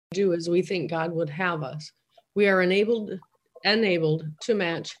do as we think God would have us. We are enabled to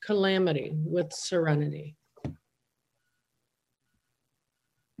match calamity with serenity.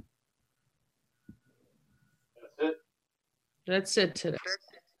 That's it. That's it today.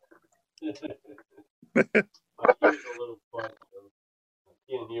 My ears are a little quiet, so I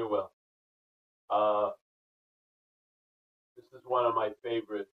can't hear well. This is one of my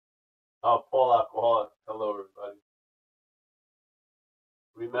favorite. Paul Alcoholic. Hello, everybody.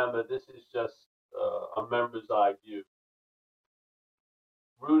 Remember, this is just a member's eye view,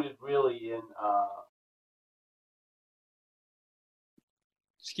 rooted really in.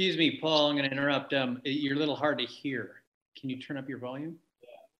 Excuse me, Paul. I'm going to interrupt. You're a little hard to hear. Can you turn up your volume?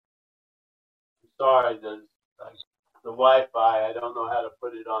 I'm sorry, the Wi-Fi. I don't know how to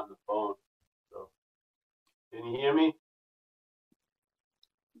put it on the phone. So, can you hear me?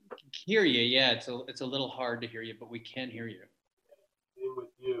 Hear you, yeah. It's a little hard to hear you, but we can hear you. Same with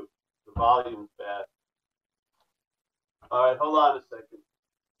you. The volume's bad. All right, hold on a second.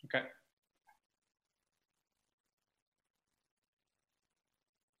 Okay.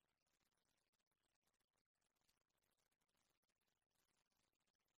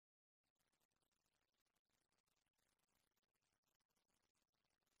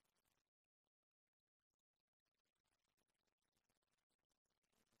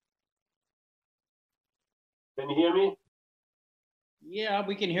 Can you hear me? Yeah,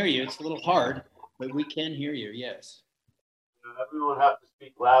 we can hear you. It's a little hard, but we can hear you, yes. Everyone have to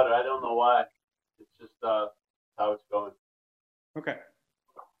speak louder. I don't know why. It's just how it's going. Okay.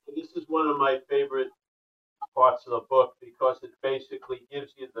 This is one of my favorite parts of the book because it basically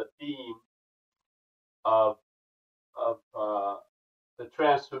gives you the theme of the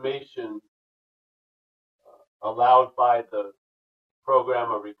transformation allowed by the program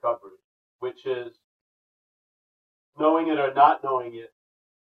of recovery, which is knowing it or not knowing it.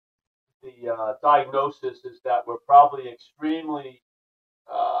 The diagnosis is that we're probably extremely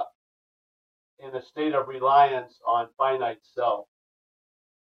in a state of reliance on finite self.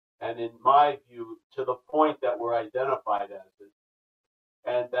 And in my view, to the point that we're identified as it.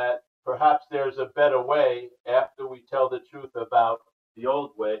 And that perhaps there's a better way after we tell the truth about the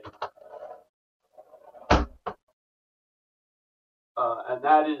old way. And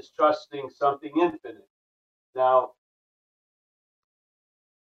that is trusting something infinite. Now,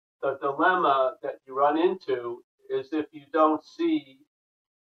 the dilemma that you run into is if you don't see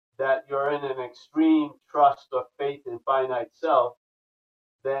that you're in an extreme trust or faith in finite self,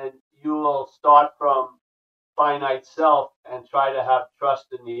 then you will start from finite self and try to have trust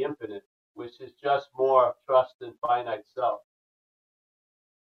in the infinite, which is just more trust in finite self.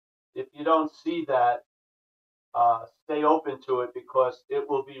 If you don't see that, stay open to it because it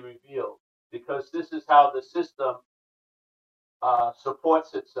will be revealed. Because this is how the system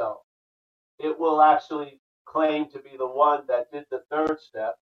supports itself. It will actually claim to be the one that did the third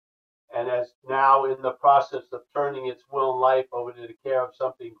step and is now in the process of turning its will and life over to the care of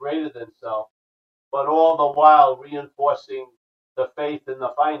something greater than self, but all the while reinforcing the faith in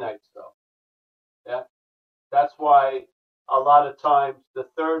the finite self. Yeah, that's why a lot of times the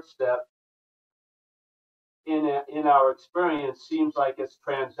third step in our experience seems like it's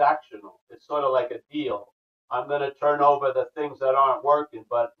transactional. It's sort of like a deal. I'm going to turn over the things that aren't working,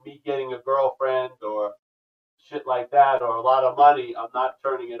 but me getting a girlfriend or shit like that or a lot of money, I'm not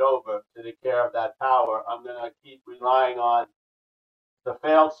turning it over to the care of that power. I'm going to keep relying on the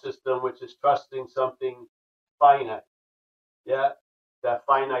failed system, which is trusting something finite. Yeah, that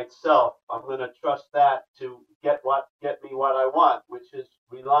finite self. I'm going to trust that to get me what I want, which is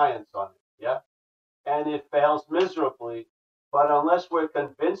reliance on it. Yeah, and it fails miserably. But unless we're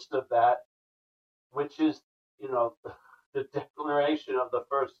convinced of that, which is, the declaration of the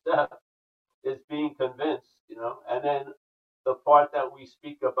first step, is being convinced, and then the part that we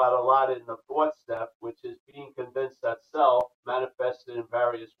speak about a lot in the fourth step, which is being convinced that self, manifested in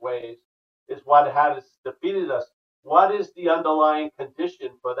various ways, is what has defeated us. What is the underlying condition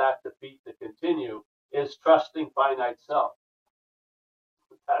for that defeat to continue? Is trusting finite self.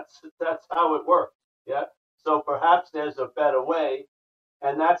 That's how it works. Yeah. So perhaps there's a better way,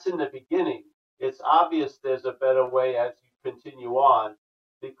 and that's in the beginning. It's obvious there's a better way as you continue on,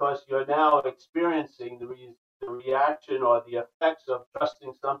 because you're now experiencing the reaction or the effects of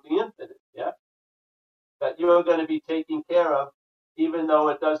trusting something infinite. Yeah, that you're going to be taken care of, even though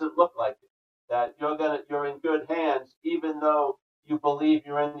it doesn't look like it. That you're in good hands, even though you believe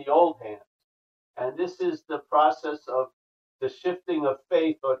you're in the old hands. And this is the process of the shifting of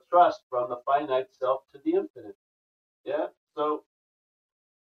faith or trust from the finite self to the infinite. Yeah, so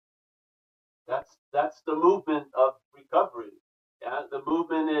that's the movement of recovery. Yeah, the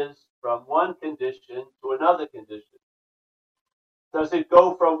movement is from one condition to another condition. Does it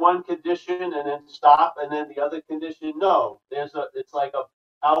go from one condition and then stop and then the other condition? No. It's like a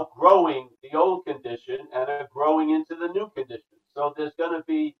outgrowing the old condition and a growing into the new condition. So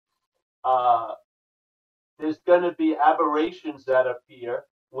uh, there's going to be aberrations that appear.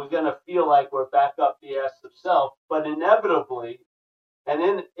 We're going to feel like we're back up the ass of self, but inevitably, and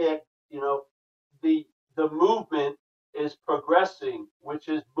in it, the the movement is progressing, which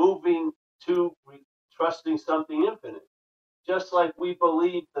is moving to trusting something infinite. Just like we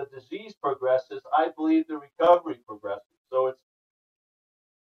believe the disease progresses, I believe the recovery progresses. So it's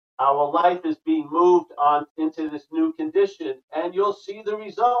our life is being moved on into this new condition, and you'll see the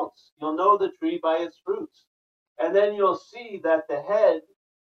results. You'll know the tree by its fruits. And then you'll see that the head,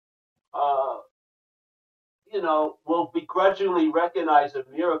 uh, will begrudgingly recognize a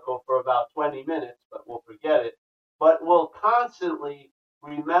miracle for about 20 minutes, but we'll forget it. But we'll constantly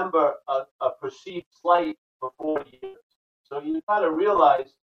remember a perceived slight for 40 years. So you've got to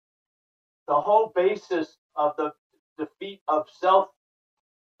realize the whole basis of the defeat of self,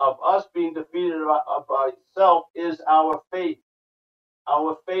 of us being defeated by self, is our faith.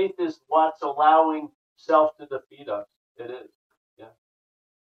 Our faith is what's allowing self to defeat us. It is. Yeah.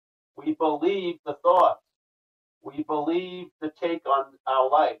 We believe the thoughts. We believe the take on our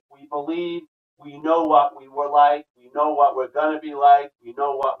life. We believe we know what we were like. We know what we're going to be like. We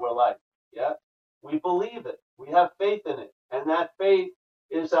know what we're like. Yeah. We believe it. We have faith in it. And that faith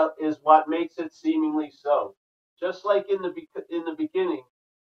is what makes it seemingly so. Just like in the beginning,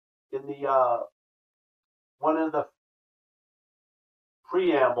 in the one of the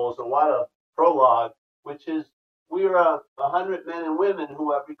preambles or what a prologue, which is we are 100 men and women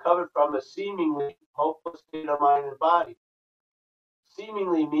who have recovered from a seemingly hopeless state of mind and body.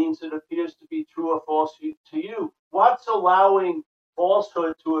 Seemingly means it appears to be true or false to you. What's allowing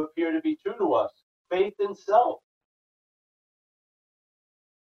falsehood to appear to be true to us? Faith in self.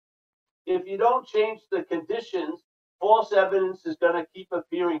 If you don't change the conditions, false evidence is going to keep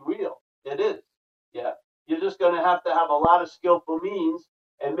appearing real. It is. Yeah. You're just going to have a lot of skillful means,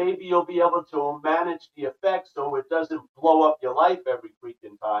 and maybe you'll be able to manage the effects so it doesn't blow up your life every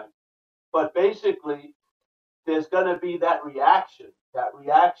freaking time. But basically, there's going to be that reaction,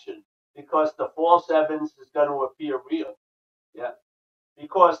 because the false evidence is going to appear real. Yeah.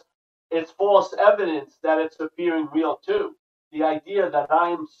 Because it's false evidence that it's appearing real too. The idea that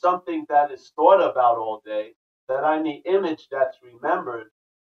I'm something that is thought about all day, that I'm the image that's remembered,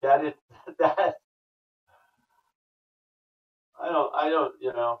 that I don't,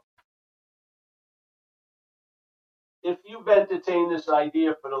 if you've entertained this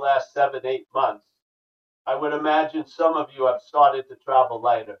idea for the last 7, 8 months, I would imagine some of you have started to travel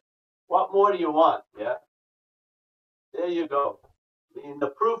lighter. What more do you want? Yeah. There you go. I mean, the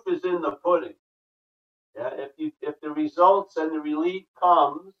proof is in the pudding. Yeah. If the results and the relief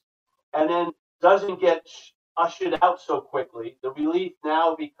comes and then doesn't get ushered out so quickly, the relief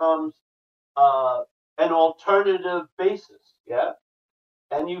now becomes an alternative basis. Yeah.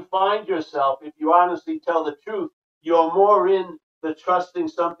 And you find yourself, if you honestly tell the truth, you're more in the trusting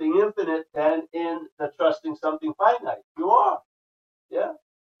something infinite than in the trusting something finite. You are. Yeah.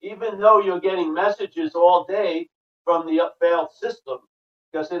 Even though you're getting messages all day from the failed system,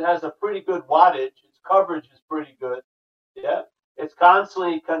 because it has a pretty good wattage, its coverage is pretty good. Yeah. It's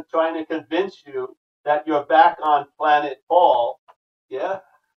constantly trying to convince you that you're back on planet Paul. Yeah.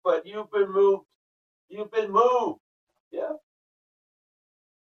 But you've been moved. You've been moved. Yeah.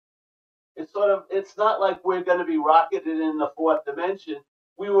 It's not like we're going to be rocketed in the fourth dimension.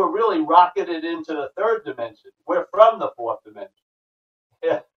 We were really rocketed into the third dimension. We're from the fourth dimension.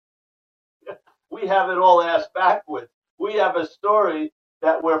 Yeah. We have it all ass backwards. We have a story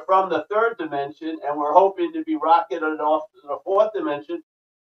that we're from the third dimension and we're hoping to be rocketed off to the fourth dimension.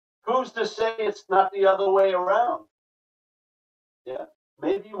 Who's to say it's not the other way around? Yeah.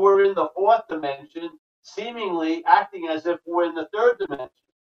 Maybe we're in the fourth dimension, seemingly acting as if we're in the third dimension.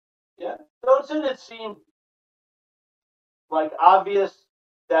 Yeah. Doesn't it seem like obvious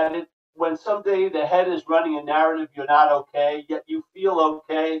that when someday the head is running a narrative, you're not okay, yet you feel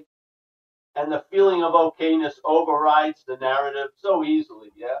okay, and the feeling of okayness overrides the narrative so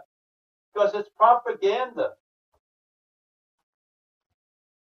easily, yeah? Because it's propaganda.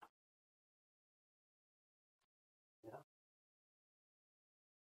 Yeah.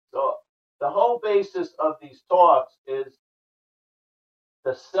 So the whole basis of these talks is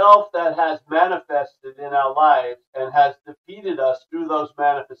the self that has manifested in our lives and has defeated us through those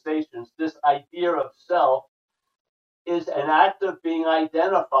manifestations. This idea of self is an act of being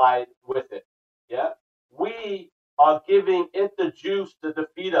identified with it. Yeah. We are giving it the juice to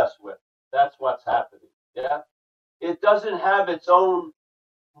defeat us with. That's what's happening. Yeah. It doesn't have its own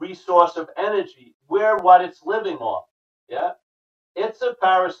resource of energy. We're what it's living off. Yeah. It's a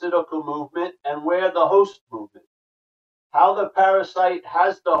parasitical movement, and we're the host movement. How the parasite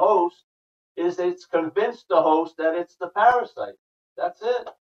has the host is it's convinced the host that it's the parasite. That's it.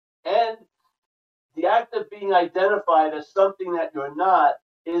 And the act of being identified as something that you're not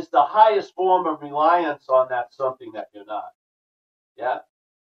is the highest form of reliance on that something that you're not. Yeah.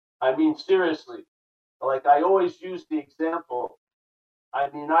 I mean, seriously, like I always use the example. I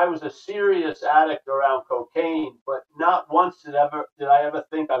mean, I was a serious addict around cocaine, but not once did I ever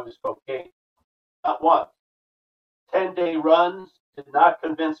think I was cocaine. Not once. 10-day runs did not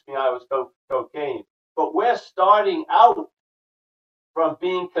convince me I was cocaine. But we're starting out from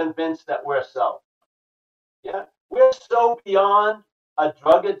being convinced that we're self. Yeah, we're so beyond a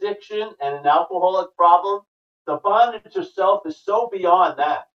drug addiction and an alcoholic problem. The bondage of self is so beyond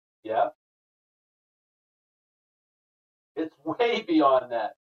that. Yeah, it's way beyond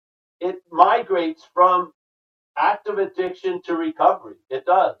that. It migrates from active addiction to recovery. It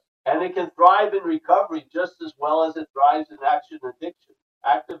does. And it can thrive in recovery just as well as it thrives in active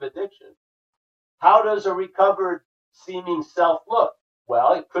addiction. How does a recovered seeming self look?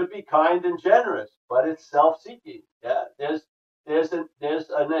 Well, it could be kind and generous, but it's self-seeking. Yeah, there's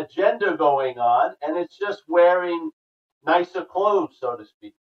an agenda going on, and it's just wearing nicer clothes, so to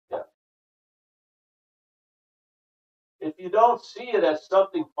speak. Yeah. If you don't see it as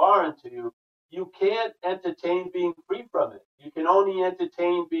something foreign to you, you can't entertain being free from it. You can only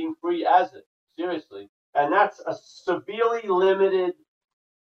entertain being free as it. Seriously, and that's a severely limited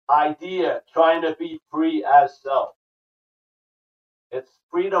idea. Trying to be free as self. It's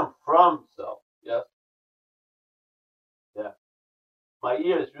freedom from self. Yes. Yeah. My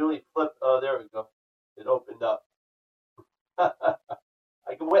ears really flipped. Oh, there we go. It opened up. I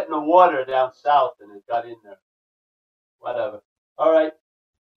went in the water down south and it got in there. Whatever. All right.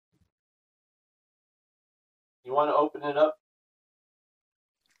 You want to open it up?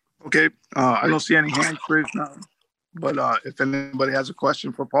 Okay. I don't see any hands raised now. But if anybody has a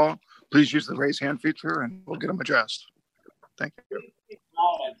question for Paul, please use the raise hand feature and we'll get them addressed. Thank you.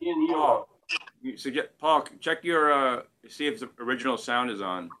 I can't hear. Paul, Paul, check your see if the original sound is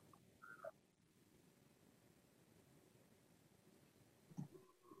on.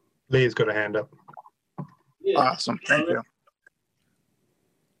 Lee's got a hand up. Yeah. Awesome. Thank you.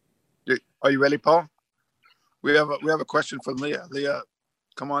 Are you ready, Paul? We have a question from Leah. Leah,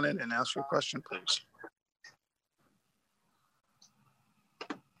 come on in and ask your question, please.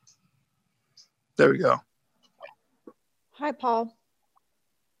 There we go. Hi, Paul.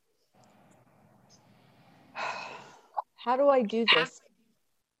 How do I do this?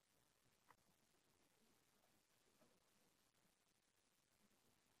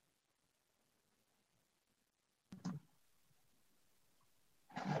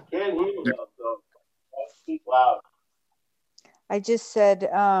 Can't hear you, so speak loud. I just said,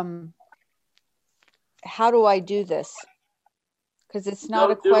 how do I do this? Because it's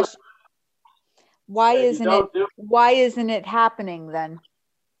not a question. Why isn't it happening then?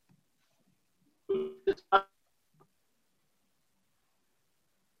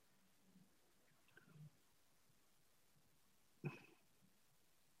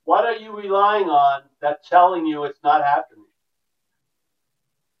 What are you relying on that's telling you it's not happening?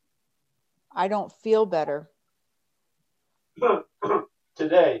 I don't feel better.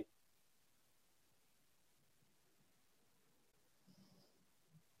 Today.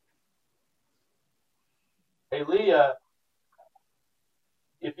 Hey, Leah,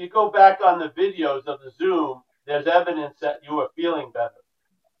 if you go back on the videos of the Zoom, there's evidence that you are feeling better.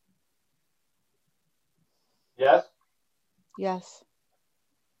 Yes? Yes.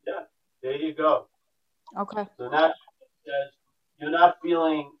 Yeah, there you go. Okay. So now it says you're not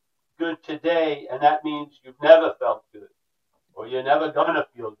feeling good today, and that means you've never felt good, or you're never going to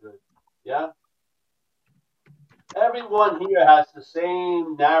feel good. Yeah? Everyone here has the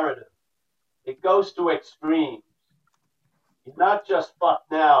same narrative. It goes to extremes. You're not just fucked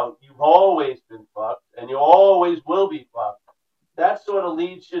now. You've always been fucked, and you always will be fucked. That sort of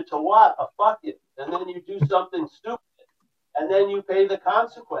leads you to what? A fuck it. And then you do something stupid, and then you pay the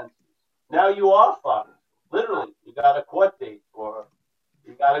consequences. Now you are fucked. Literally, you got a court date, or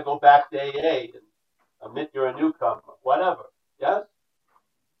you got to go back to AA and admit you're a newcomer, whatever. Yes?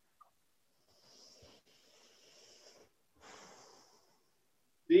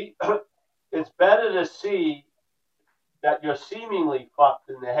 See, it's better to see that you're seemingly fucked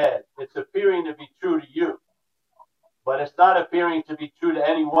in the head. It's appearing to be true to you, but it's not appearing to be true to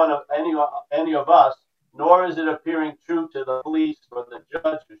any of us nor is it appearing true to the police or the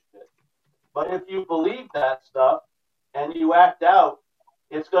judge or shit. But if you believe that stuff and you act out,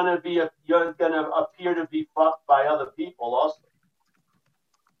 it's going to be you're going to appear to be fucked by other people also.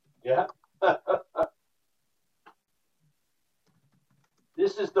 Yeah.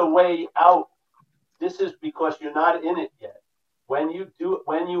 This is the way out. This is because you're not in it yet. When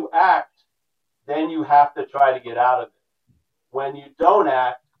you act, then you have to try to get out of it. When you don't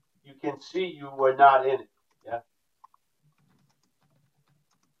act, you can see you were not in it. Yeah.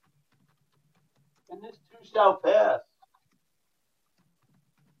 And this too shall pass.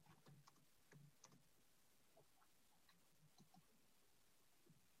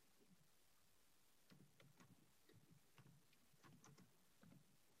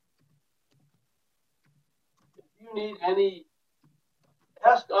 If you need any,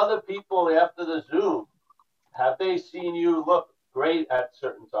 ask other people after the Zoom. Have they seen you look great at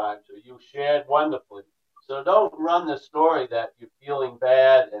certain times, or you shared wonderfully? So don't run the story that you're feeling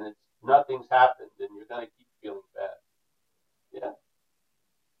bad and nothing's happened and you're going to keep feeling bad. Yeah.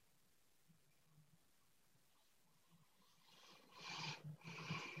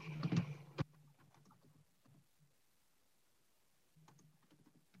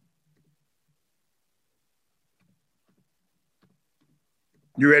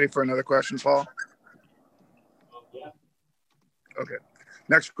 You ready for another question, Paul? Yeah. Okay.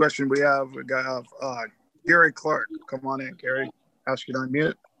 Next question we got Gary Clark. Come on in, Gary. Ask you to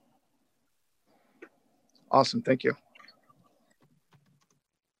unmute. Awesome. Thank you.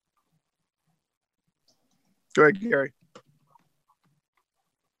 Go ahead, Gary.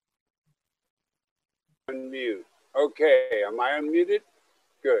 Unmute. Okay. Am I unmuted?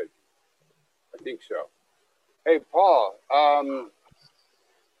 Good. I think so. Hey, Paul.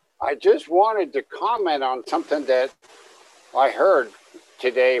 I just wanted to comment on something that I heard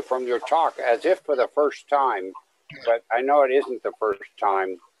today from your talk, as if for the first time, but I know it isn't the first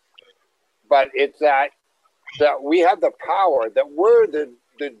time. But it's that we have the power, that we're the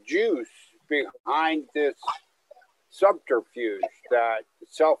juice behind this subterfuge that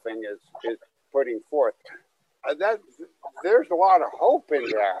selfing is putting forth. There's a lot of hope in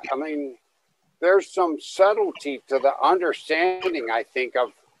that. I mean, there's some subtlety to the understanding, I think,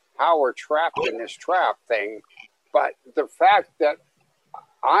 of how we're trapped in this trap thing. But the fact that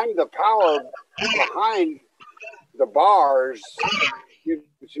I'm the power behind the bars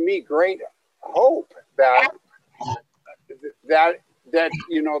gives me great hope that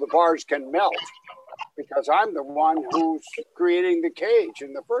you know, the bars can melt, because I'm the one who's creating the cage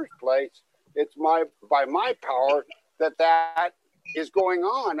in the first place. It's by my power that is going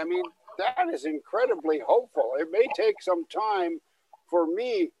on. I mean, that is incredibly hopeful. It may take some time for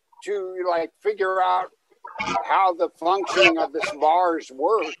me to figure out how the functioning of this bars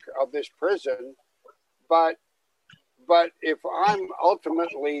work, of this prison, but if I'm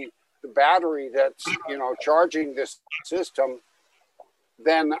ultimately the battery that's, you know, charging this system,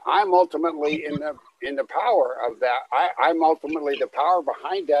 then I'm ultimately in the power of that. I'm ultimately the power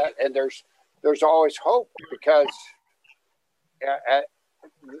behind that, and there's always hope, because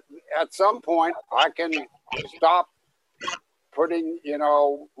at some point I can stop putting, you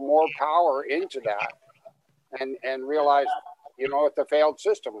know, more power into that and realize, you know, it's a failed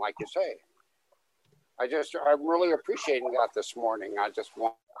system, like you say. I'm really appreciating that this morning. I just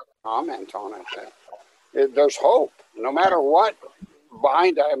want to comment on it. There's hope, no matter what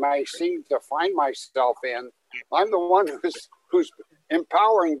bind I may seem to find myself in. I'm the one who's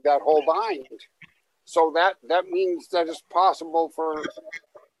empowering that whole bind. So that means that it's possible for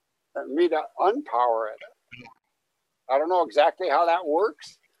me to unpower it. I don't know exactly how that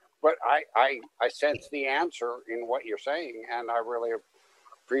works, but I sense the answer in what you're saying, and I really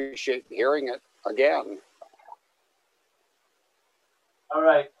appreciate hearing it again. All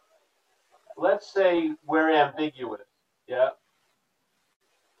right. Let's say we're ambiguous, yeah?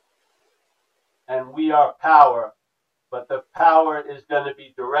 And we are power, but the power is going to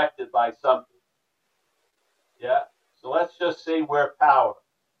be directed by something. Yeah? So let's just say we're power,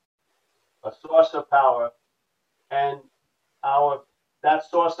 a source of power, and that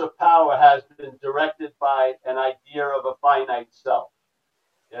source of power has been directed by an idea of a finite self.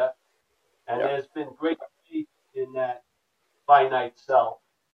 Yeah? And there's been great faith in that finite self.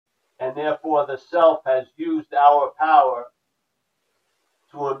 And therefore the self has used our power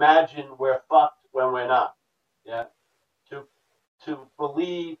to imagine we're fucked when we're not. Yeah? To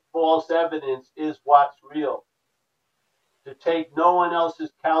believe false evidence is what's real. To take no one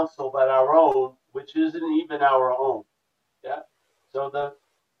else's counsel but our own, which isn't even our own. Yeah. So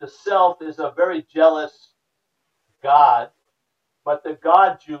the self is a very jealous God, but the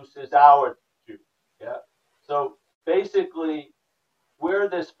God juice is our juice. Yeah. So basically, we're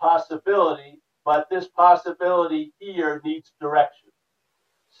this possibility, but this possibility here needs direction.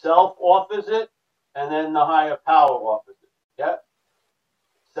 Self offers it, and then the higher power offers it. Yeah.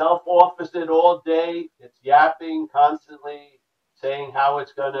 Self offers it all day. It's yapping constantly, saying how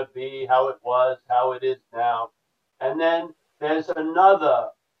it's going to be, how it was, how it is now. And then there's another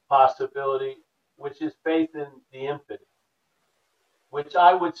possibility, which is faith in the infinite, which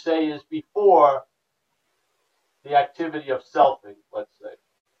I would say is before the activity of selfing, let's say.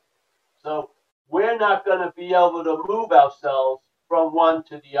 So we're not going to be able to move ourselves from one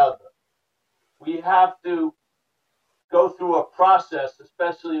to the other. We have to go through a process,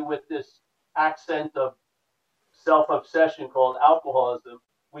 especially with this accent of self-obsession called alcoholism.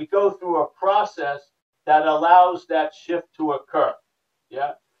 We go through a process that allows that shift to occur.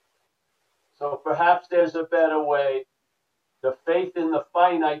 Yeah. So perhaps there's a better way. The faith in the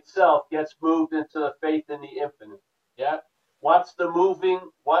finite self gets moved into the faith in the infinite. Yeah. What's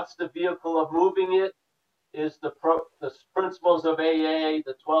the vehicle of moving it? Is the principles of AA,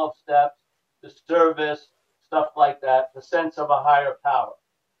 the 12 steps, the service, stuff like that, the sense of a higher power.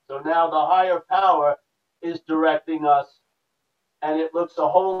 So now the higher power is directing us, and it looks a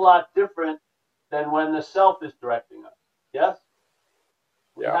whole lot different than when the self is directing us. Yes?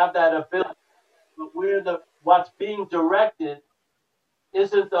 We have that ability, but what's being directed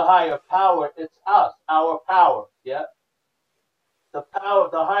isn't the higher power, it's us, our power. Yeah? The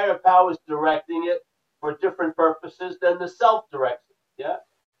higher power is directing it for different purposes than the self directs it. Yeah?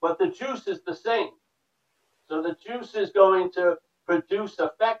 But the juice is the same. So the juice is going to produce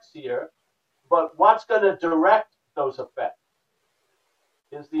effects here, but what's going to direct those effects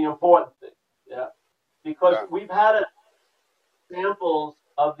is the important thing. Yeah? Because we've had examples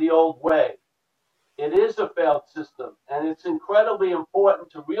of the old way. It is a failed system, and it's incredibly important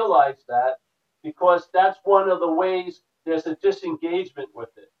to realize that, because that's one of the ways there's a disengagement with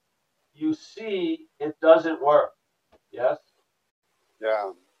it. You see it doesn't work. Yes?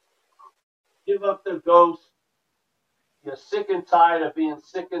 Yeah. Give up the ghost. You're sick and tired of being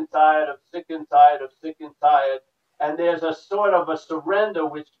sick and tired of sick and tired of sick and tired. And there's a sort of a surrender,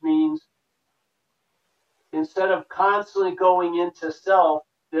 which means instead of constantly going into self,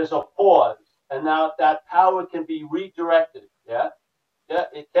 there's a pause. And now that power can be redirected. Yeah? Yeah,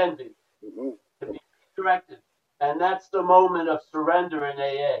 it can be. Mm-hmm. It can be redirected. And that's the moment of surrender in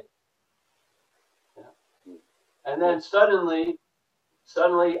AA. Yeah? And then suddenly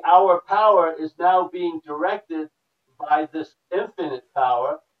our power is now being directed by this infinite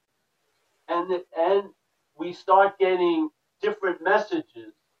power, and we start getting different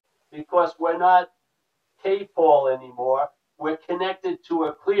messages, because we're not K-Paul anymore. We're connected to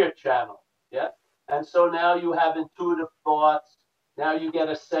a clear channel. Yeah. And so now you have intuitive thoughts. Now you get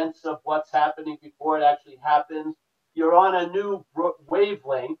a sense of what's happening before it actually happens. You're on a new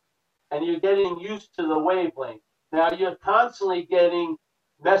wavelength, and you're getting used to the wavelength. Now you're constantly getting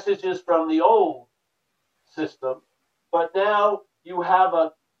messages from the old system, but now you have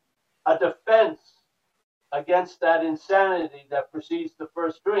a defense against that insanity that precedes the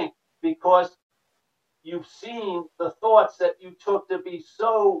first drink, because you've seen the thoughts that you took to be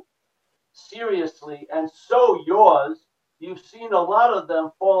so seriously and so yours. You've seen a lot of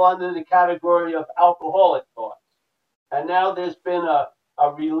them fall under the category of alcoholic thoughts. And now there's been a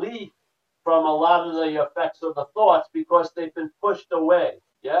relief from a lot of the effects of the thoughts, because they've been pushed away.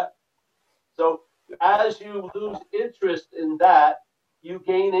 Yeah. So as you lose interest in that, you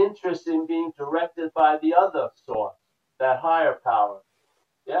gain interest in being directed by the other source, that higher power.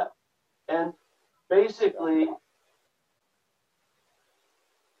 Yeah. And basically,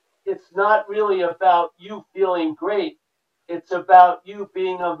 it's not really about you feeling great. It's about you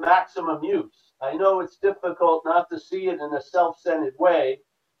being of maximum use. I know it's difficult not to see it in a self-centered way,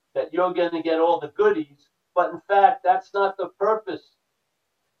 that you're going to get all the goodies, but in fact, that's not the purpose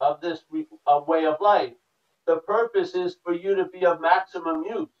of this way of life. The purpose is for you to be of maximum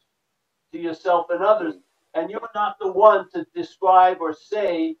use to yourself and others. And you're not the one to describe or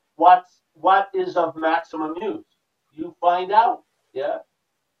say what is of maximum use. You find out. Yeah,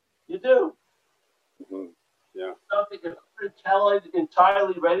 you do. Mm-hmm. Yeah. Something, if you're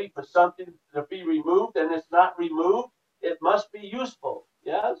entirely ready for something to be removed and it's not removed, it must be useful.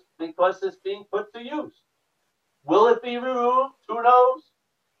 Yes, because it's being put to use. Will it be removed? Who knows?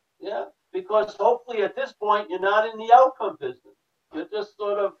 Yeah, because hopefully at this point you're not in the outcome business. You're just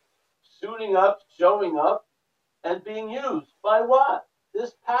sort of suiting up, showing up, and being used by what?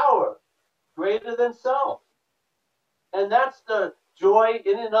 This power greater than self. And that's the joy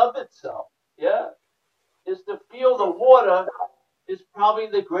in and of itself. Yeah, is to feel the water is probably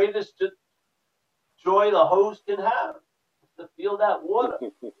the greatest joy the hose can have, to feel that water.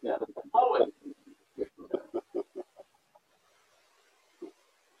 Yeah, flow it.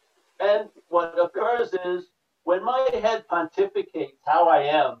 And what occurs is when my head pontificates how I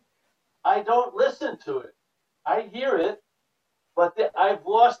am, I don't listen to it. I hear it, but I've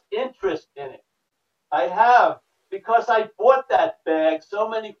lost interest in it. I have, because I bought that bag so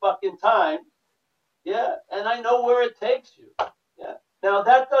many fucking times. Yeah, and I know where it takes you. Yeah. Now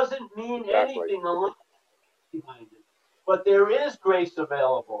that doesn't mean anything unless behind it, but there is grace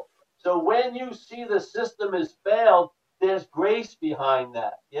available. So when you see the system has failed, there's grace behind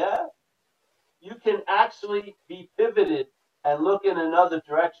that. Yeah, you can actually be pivoted and look in another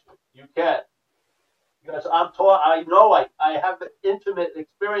direction. You can, because I'm taught. I know I have an intimate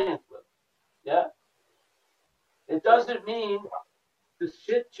experience with it. Yeah, it doesn't mean the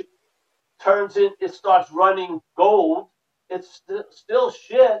shit turns in. It starts running gold. It's still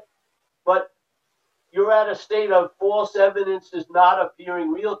shit, but you're at a state of false evidence is not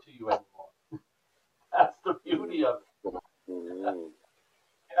appearing real to you anymore. That's the beauty of it.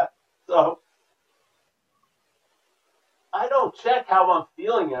 Yeah. So I don't check how I'm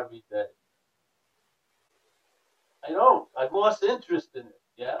feeling every day. I don't. I've lost interest in it.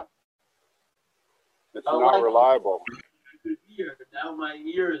 Yeah. It's not reliable. Ear, now my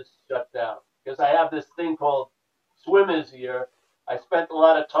ear is shut down because I have this thing called swimmer's ear. I spent a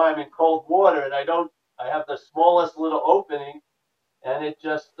lot of time in cold water, and I have the smallest little opening, and it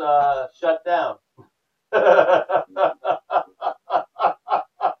just shut down. I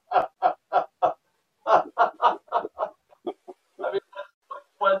mean,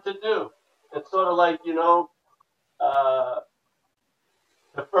 what to do? It's sort of like,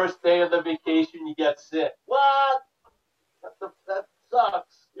 the first day of the vacation, you get sick. What? That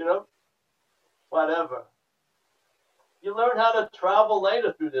sucks, whatever. You learn how to travel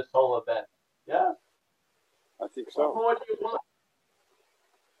later through this whole event. Yeah? I think so. What more do you want?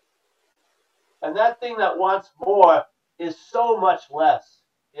 And that thing that wants more is so much less.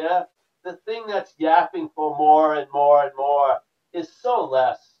 Yeah? The thing that's yapping for more and more and more is so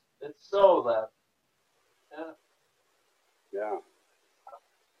less. It's so less. Yeah? Yeah.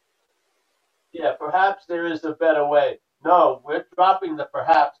 Yeah, perhaps there is a better way. No, we're dropping the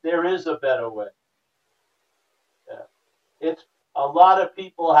perhaps. There is a better way. Yeah. It's a lot of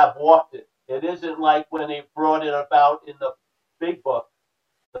people have walked it. It isn't like when they brought it about in the big book.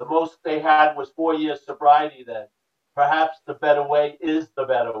 The most they had was 4 years sobriety then. Perhaps the better way is the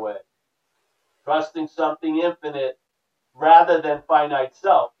better way. Trusting something infinite rather than finite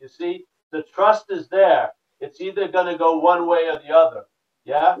self. You see, the trust is there. It's either going to go one way or the other.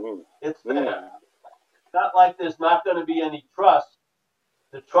 Yeah? It's there. It's not like there's not going to be any trust.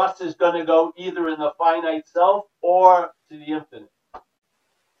 The trust is going to go either in the finite self or to the infinite.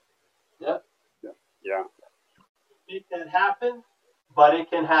 Yeah? Yeah. Make that happen, but it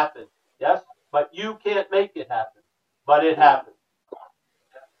can happen. Yes? But you can't make it happen. But it happens.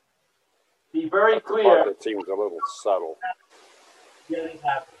 Be very clear. It seems a little subtle. It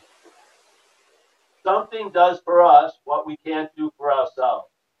happens. Something does for us what we can't do for ourselves.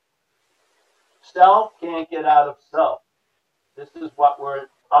 Self can't get out of self. This is what we're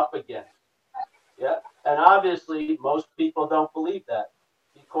up against. Yeah? And obviously, most people don't believe that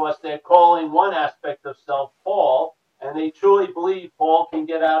because they're calling one aspect of self Paul, and they truly believe Paul can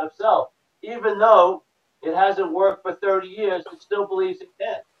get out of self. Even though it hasn't worked for 30 years, it still believes it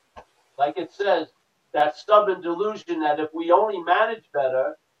can. Like it says, that stubborn delusion that if we only manage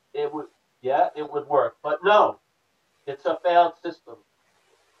better, it would work. But no, it's a failed system.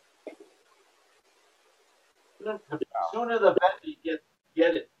 The sooner the better you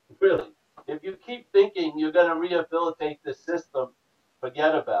get it, really. If you keep thinking you're going to rehabilitate the system,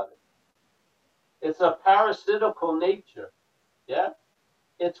 forget about it. It's a parasitical nature. Yeah?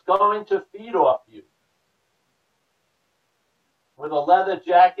 It's going to feed off you. With a leather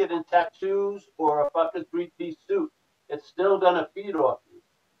jacket and tattoos or a fucking 3-piece suit, it's still going to feed off you.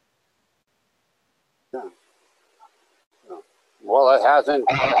 Yeah. Well, it hasn't.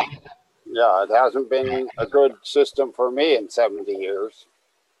 Yeah, it hasn't been a good system for me in 70 years.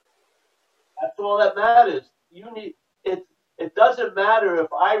 That's all that matters. You need it. It doesn't matter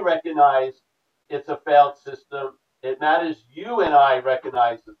if I recognize it's a failed system. It matters you and I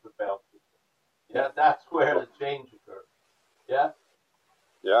recognize it's a failed system. Yeah, that's where the change occurs. Yeah.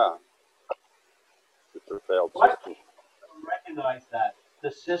 Yeah. It's a failed system. Recognize that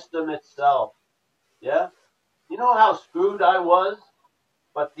the system itself. Yeah. You know how screwed I was,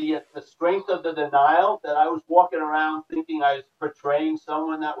 but the strength of the denial that I was walking around thinking I was portraying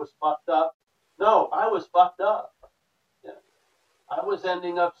someone that was fucked up. No, I was fucked up. Yeah. I was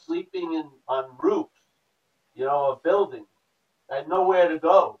ending up sleeping on roofs, of buildings. I had nowhere to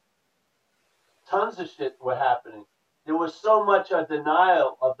go. Tons of shit were happening. There was so much a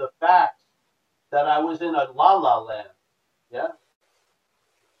denial of the facts that I was in a la-la land. Yeah.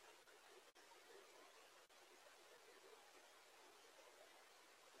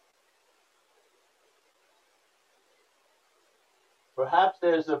 Perhaps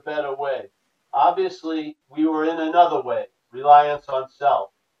there's a better way. Obviously, we were in another way, reliance on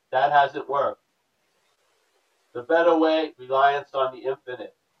self. That hasn't worked. The better way, reliance on the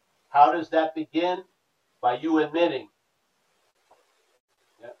infinite. How does that begin? By you admitting.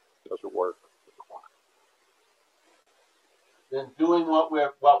 Yeah. Doesn't work. Then doing what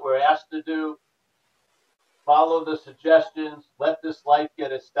we're asked to do. Follow the suggestions. Let this life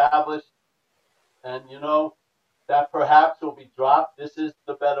get established. And that perhaps will be dropped. This is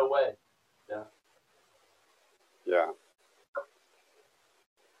the better way. Yeah. Yeah.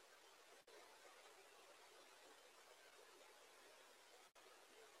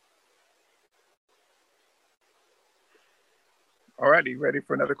 All righty, ready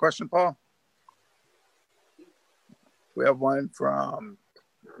for another question, Paul? We have one from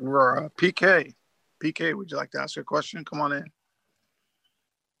PK. PK, would you like to ask a question? Come on in.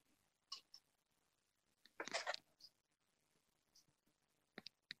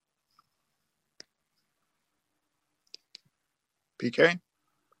 PK?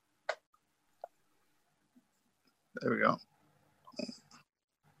 There we go.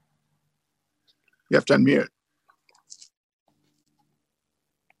 You have to unmute.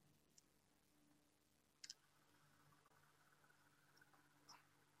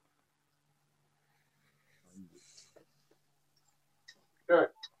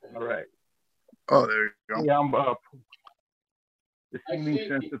 Sure. All right. Oh, there you go. Yeah, I'm deceiving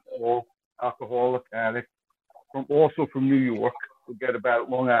sensitive alcoholic addict, also from New York. Forget about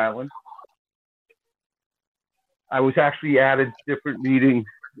Long Island. I was actually at a different meeting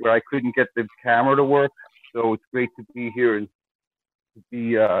where I couldn't get the camera to work, so it's great to be here and to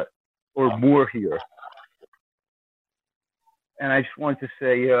be or more here. And I just wanted to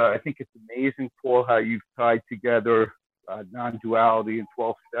say, I think it's amazing, Paul, how you've tied together non-duality and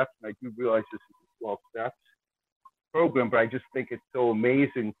 12 steps. And I do realize this is a 12 steps program, but I just think it's so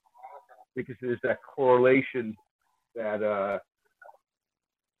amazing because there's that correlation that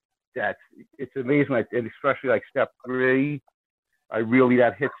it's amazing, and especially like step 3,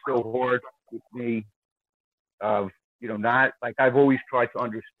 that hits so hard with me of, not like I've always tried to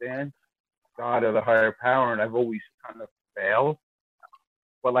understand God or the higher power, and I've always kind of failed.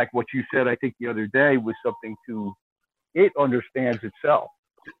 But like what you said, I think the other day was something it understands itself.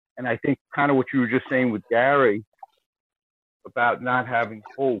 And I think kind of what you were just saying with Gary about not having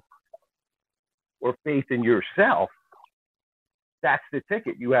hope or faith in yourself, that's the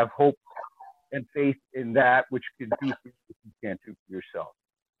ticket. You have hope and faith in that which can do for you what you can't do for yourself.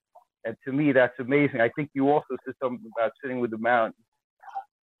 And to me, that's amazing. I think you also said something about sitting with the mountain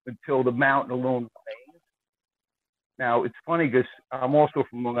until the mountain alone remains. Now, it's funny because I'm also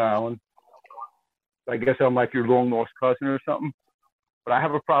from Long Island. I guess I'm like your long lost cousin or something. But I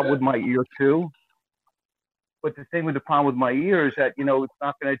have a problem with my ear too. But the thing with the problem with my ear is that, it's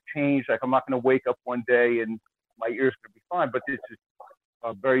not going to change. Like, I'm not going to wake up one day and my ear's going to be fine. But it's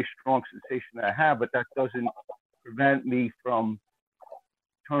a very strong sensation that I have. But that doesn't prevent me from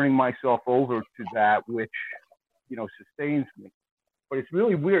turning myself over to that which, sustains me. But it's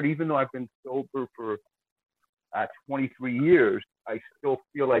really weird. Even though I've been sober for 23 years, I still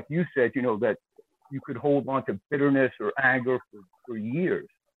feel like you said, that you could hold on to bitterness or anger for years.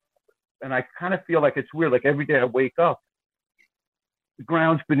 And I kind of feel like it's weird. Like every day I wake up, the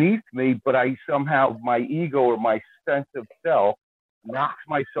ground's beneath me, but I somehow, my ego or my sense of self knocks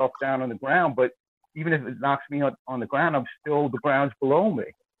myself down on the ground. But even if it knocks me on the ground, the ground's below me.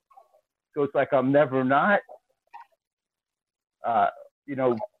 So it's like I'm never not,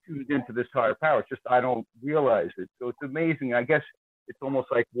 tuned into this higher power. It's just I don't realize it. So it's amazing. I guess it's almost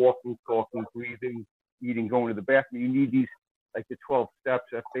like walking, talking, breathing, eating, going to the bathroom. You need these, like the 12 steps,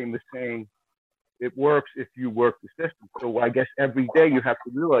 that famous saying, it works if you work the system. So I guess every day you have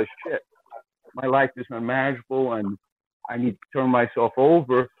to realize, shit, my life is unmanageable and I need to turn myself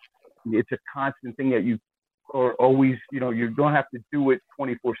over. It's a constant thing that you are always, you don't have to do it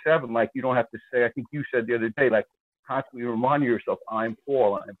 24/7. Like you don't have to say, I think you said the other day, like constantly reminding yourself, I'm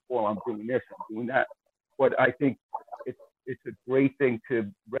Paul, I'm doing this, I'm doing that. But I think it's a great thing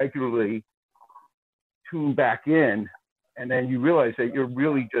to regularly tune back in, and then you realize that you're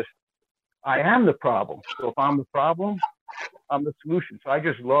really just, I am the problem. So if I'm the problem, I'm the solution. So I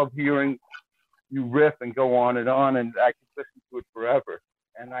just love hearing you riff and go on, and I can listen to it forever.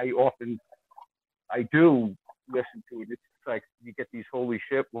 And I do listen to it. It's like you get these holy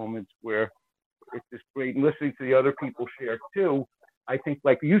shit moments where it's just great. And listening to the other people share too, I think,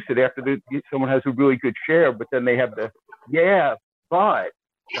 like you said, after someone has a really good share, but then they have the, yeah, but, ...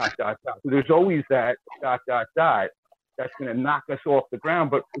 So there's always that ... That's going to knock us off the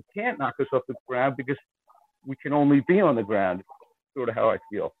ground, but it can't knock us off the ground because we can only be on the ground. Sort of how I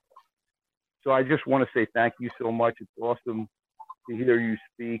feel. So I just want to say thank you so much. It's awesome to hear you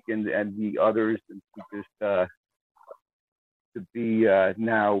speak and the others, and to just to be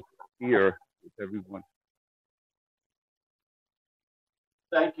now here with everyone.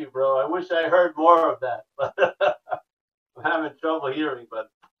 Thank you, bro. I wish I heard more of that, but I'm having trouble hearing. But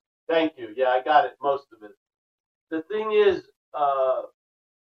thank you. Yeah, I got it, most of it. The thing is,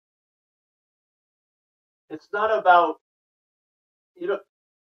 it's not about, you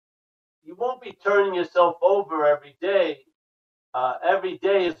won't be turning yourself over every day. Every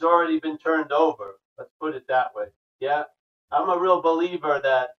day has already been turned over. Let's put it that way. Yeah, I'm a real believer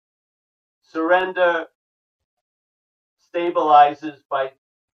that surrender stabilizes by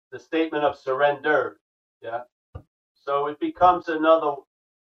the statement of surrender. Yeah, so it becomes another.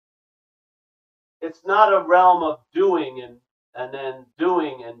 It's not a realm of doing and then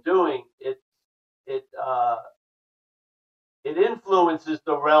doing and doing. It influences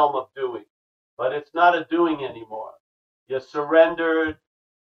the realm of doing, but it's not a doing anymore. You're surrendered.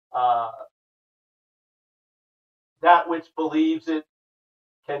 That which believes it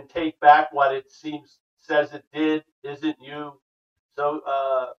can take back what it says it did, isn't you. So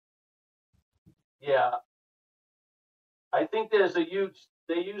yeah, I think there's a huge,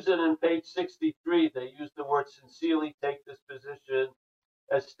 they use it in page 63. They use the word sincerely take this position,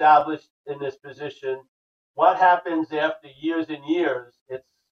 established in this position. What happens after years and years? It's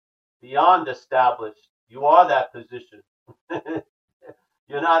beyond established. You are that position.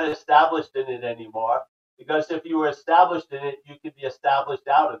 You're not established in it anymore, because if you were established in it, you could be established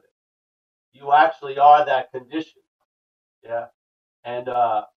out of it. You actually are that condition. Yeah. And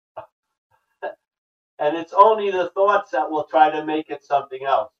and it's only the thoughts that will try to make it something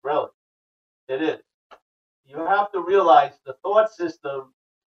else. Really, it is. You have to realize the thought system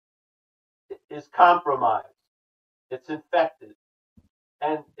is compromised. It's infected.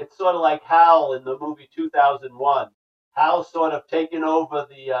 And it's sort of like Hal in the movie 2001. Hal's sort of taken over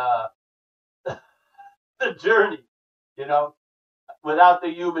the the journey, without the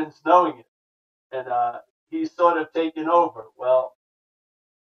humans knowing it. And he's sort of taken over. Well,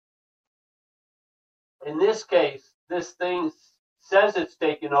 in this case, this thing says it's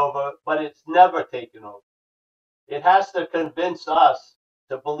taken over, but it's never taken over. It has to convince us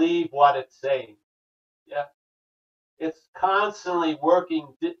to believe what it's saying. Yeah. It's constantly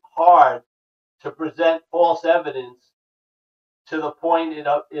working hard to present false evidence to the point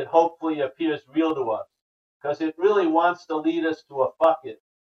it hopefully appears real to us, because it really wants to lead us to a fuck it,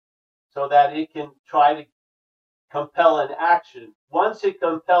 so that it can try to compel an action. Once it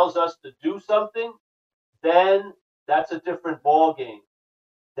compels us to do something, then that's a different ball game.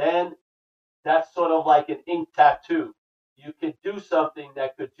 Then that's sort of like an ink tattoo. You could do something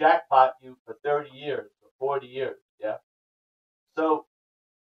that could jackpot you for 30 years or 40 years. Yeah. So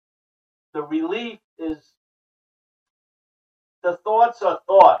the relief is, the thoughts are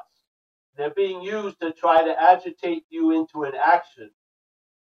thoughts. They're being used to try to agitate you into an action.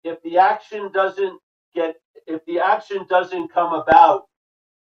 If the action doesn't come about,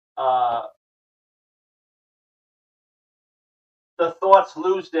 the thoughts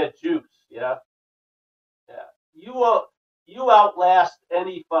lose their juice. Yeah. Yeah. You outlast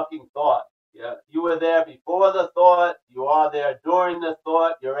any fucking thought. Yeah. You were there before the thought. You are there during the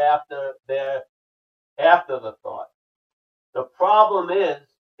thought. You're there after the thought. The problem is,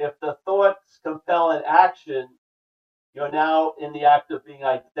 if the thoughts compel an action, you're now in the act of being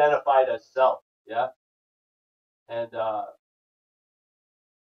identified as self. Yeah. And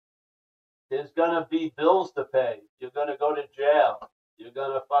there's going to be bills to pay. You're going to go to jail. You're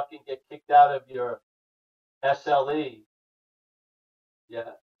going to fucking get kicked out of your SLE.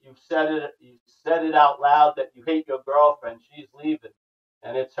 Yeah. You said it out loud that you hate your girlfriend. She's leaving.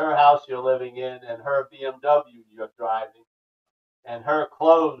 And it's her house you're living in, and her BMW you're driving, and her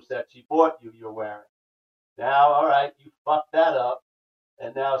clothes that she bought you're wearing. Now, all right, you fucked that up,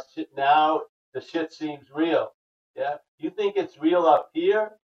 and now the shit seems real. Yeah, you think it's real up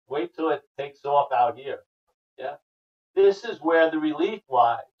here? Wait till it takes off out here. Yeah, this is where the relief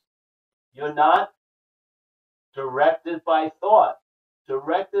lies. You're not directed by thought.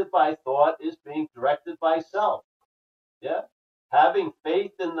 Directed by thought is being directed by self. Yeah, having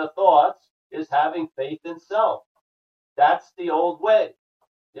faith in the thoughts is having faith in self. That's the old way.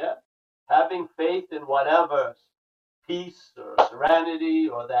 Yeah. Having faith in whatever, peace or serenity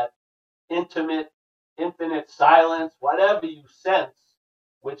or that intimate, infinite silence, whatever you sense,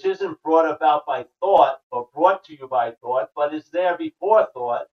 which isn't brought about by thought or brought to you by thought, but is there before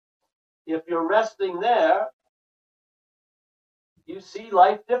thought. If you're resting there, you see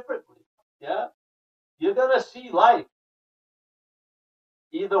life differently. Yeah. You're going to see life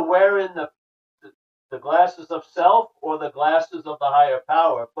either wearing the glasses of self or the glasses of the higher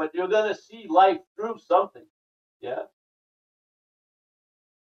power, but you're going to see life through something. Yeah.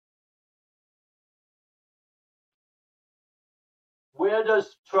 Where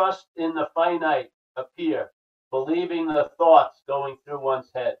does trust in the finite appear? Believing the thoughts going through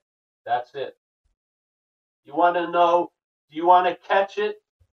one's head. That's it. You want to know, do you want to catch it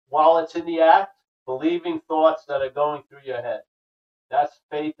while it's in the act? Believing thoughts that are going through your head. That's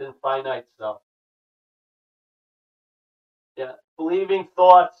faith in finite self. Yeah. Believing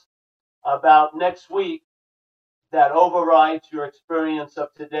thoughts about next week that overrides your experience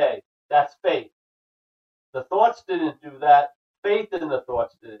of today. That's faith. The thoughts didn't do that. Faith in the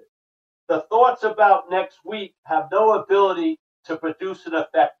thoughts did it. The thoughts about next week have no ability to produce an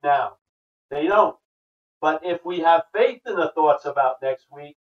effect now. They don't. But if we have faith in the thoughts about next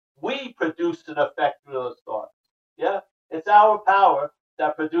week, we produce an effect through those thoughts. Yeah? It's our power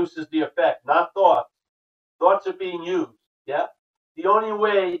that produces the effect, not thoughts. Thoughts are being used. Yeah? The only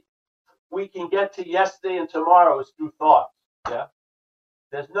way we can get to yesterday and tomorrow is through thoughts. Yeah?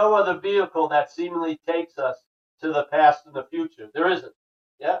 There's no other vehicle that seemingly takes us to the past and the future. There isn't.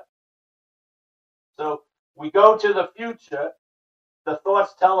 Yeah? So we go to the future, the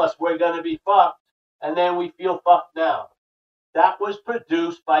thoughts tell us we're going to be fucked, and then we feel fucked now. That was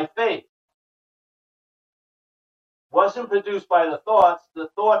produced by faith. Wasn't produced by the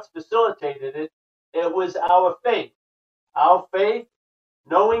thoughts facilitated it. It was our faith. Our faith,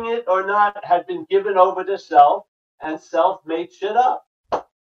 knowing it or not, had been given over to self, and self made shit up.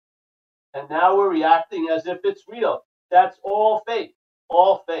 And now we're reacting as if it's real. That's all faith.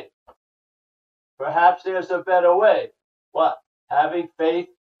 All faith. Perhaps there's a better way. What? Having faith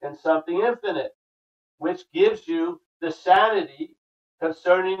in something infinite, which gives you the sanity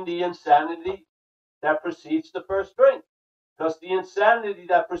concerning the insanity that precedes the first drink. Because the insanity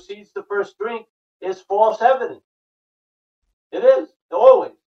that precedes the first drink is false evidence. It is,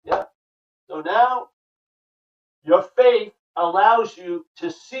 always. Yeah. So now, your faith allows you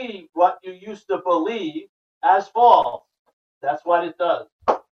to see what you used to believe as false. That's what it does.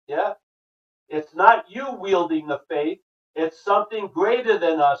 Yeah? It's not you wielding the faith. It's something greater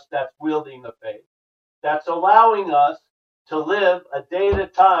than us that's wielding the faith. That's allowing us to live a day at a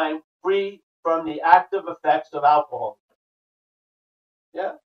time free from the active effects of alcohol.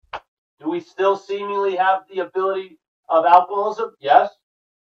 Yeah? Do we still seemingly have the ability of alcoholism? Yes.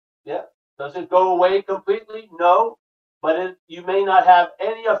 Yeah. Does it go away completely? No. But you may not have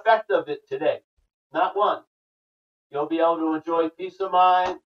any effect of it today. Not one. You'll be able to enjoy peace of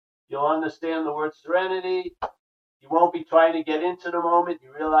mind. You'll understand the word serenity. You won't be trying to get into the moment.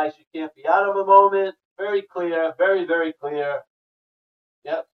 You realize you can't be out of a moment. Very clear. Very, very clear.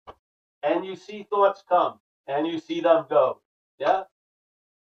 Yep. And you see thoughts come. And you see them go. Yeah?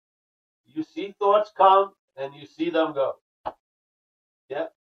 You see thoughts come. And you see them go. Yeah?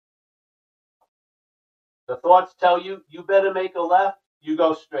 The thoughts tell you, you better make a left, you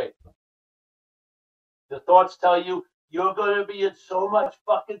go straight. The thoughts tell you, you're going to be in so much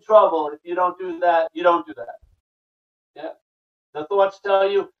fucking trouble if you don't do that, you don't do that. Yeah? The thoughts tell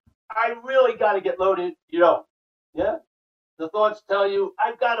you, I really got to get loaded, you don't. Yeah? The thoughts tell you,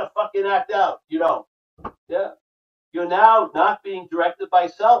 I've got to fucking act out, you don't. Yeah? You're now not being directed by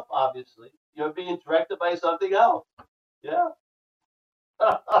self, obviously. You're being directed by something else. Yeah?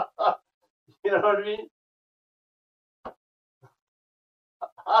 You know what I mean?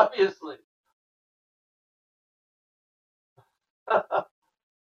 Obviously.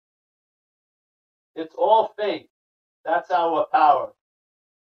 It's all faith. That's our power.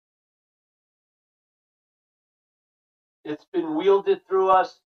 It's been wielded through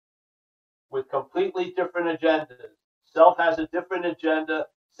us with completely different agendas. Self has a different agenda.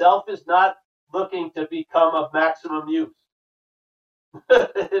 Self is not looking to become of maximum use.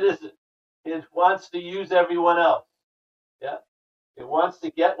 It isn't. It wants to use everyone else. Yeah. It wants to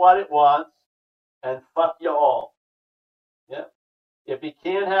get what it wants and fuck you all. Yeah. If it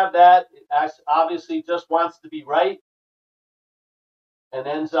can't have that, it obviously just wants to be right and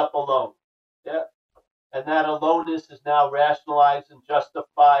ends up alone. Yeah. And that aloneness is now rationalized and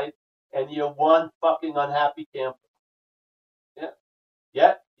justified, and you're one fucking unhappy camper. Yeah.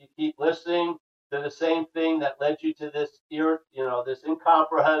 Yet you keep listening to the same thing that led you to this, this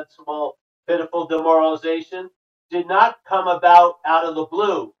incomprehensible, pitiful demoralization did not come about out of the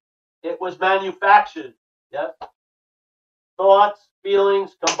blue. It was manufactured. Yes. Thoughts,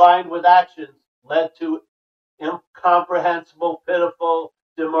 feelings combined with actions led to incomprehensible, pitiful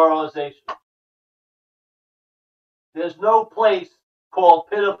demoralization. There's no place called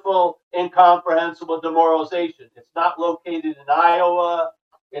pitiful, incomprehensible demoralization. It's not located in Iowa.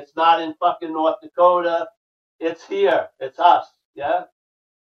 It's not in fucking North Dakota. It's here. It's us. Yeah.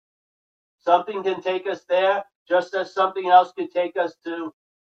 Something can take us there, just as something else can take us to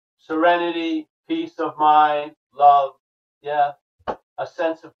serenity, peace of mind, love. Yeah. A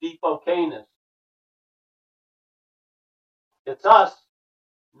sense of deep okayness. It's us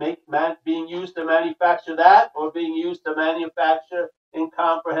being used to manufacture that, or being used to manufacture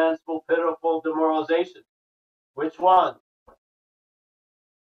incomprehensible, pitiful demoralization. Which one?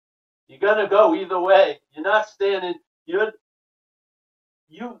 You're gonna go either way. You're not standing. You're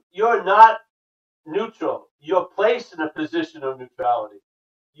not neutral. You're placed in a position of neutrality.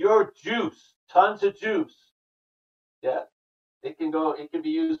 You're juice, tons of juice. Yeah, it can go. It can be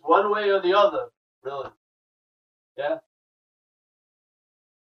used one way or the other. Really. Yeah.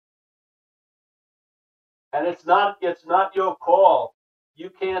 And it's not your call. You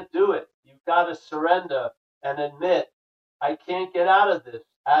can't do it. You've got to surrender and admit, I can't get out of this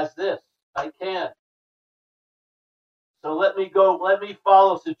as this. I can't. So let me go. Let me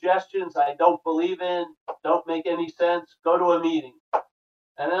follow suggestions I don't believe in, don't make any sense. Go to a meeting.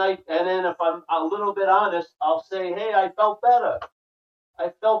 And then if I'm a little bit honest, I'll say, hey, I felt better.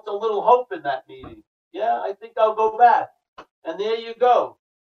 I felt a little hope in that meeting. Yeah, I think I'll go back. And there you go.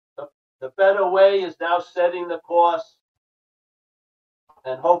 The better way is now setting the course,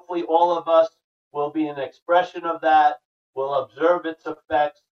 and hopefully all of us will be an expression of that, will observe its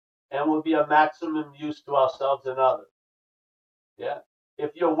effects, and will be a maximum use to ourselves and others. Yeah.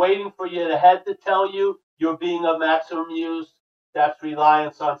 If you're waiting for your head to tell you you're being of maximum use, that's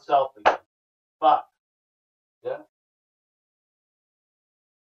reliance on self again. Fuck. Yeah.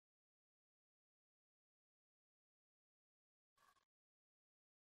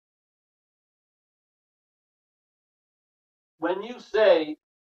 When you say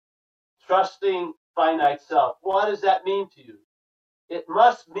trusting finite self, what does that mean to you? It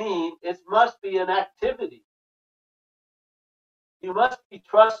must be an activity. You must be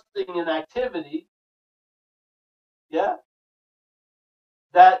trusting an activity, yeah,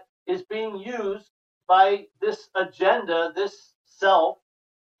 that is being used by this agenda, this self,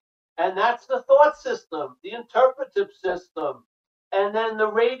 and that's the thought system, the interpretive system, and then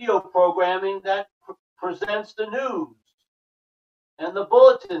the radio programming that presents the news and the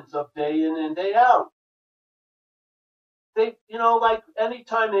bulletins of day in and day out. They, like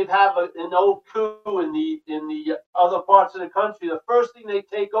anytime they have an old coup in the other parts of the country, the first thing they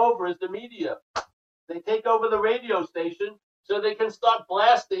take over is the media. They take over the radio station so they can start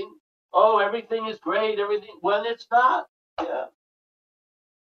blasting, oh, everything is great, everything, when it's not. Yeah.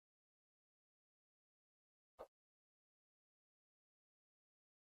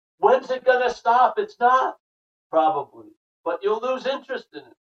 When's it going to stop? It's not, probably. But you'll lose interest in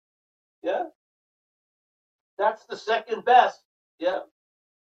it. Yeah. That's the second best. Yeah.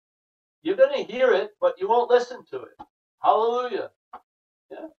 You're going to hear it, but you won't listen to it. Hallelujah.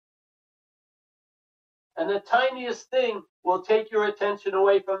 Yeah. And the tiniest thing will take your attention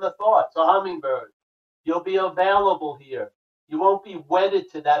away from the thoughts. A hummingbird. You'll be available here. You won't be wedded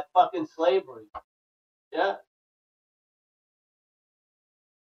to that fucking slavery. Yeah.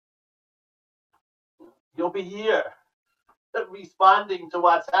 You'll be here, responding to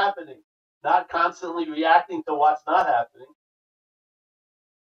what's happening, not constantly reacting to what's not happening.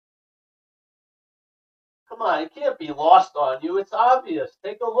 Come on, it can't be lost on you. It's obvious.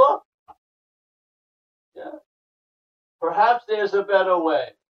 Take a look. Yeah. Perhaps there's a better way.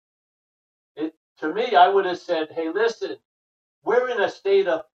 To me, I would have said, hey, listen, we're in a state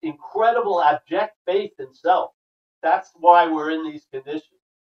of incredible abject faith in self. That's why we're in these conditions.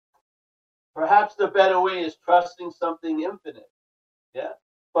 Perhaps the better way is trusting something infinite. Yeah.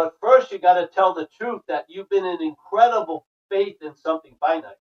 But first, you got to tell the truth that you've been in incredible faith in something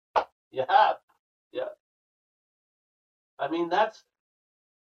finite. You have. Yeah. I mean,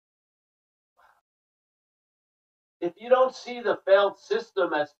 if you don't see the failed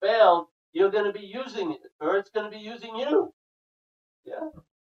system as failed, you're going to be using it, or it's going to be using you. Yeah.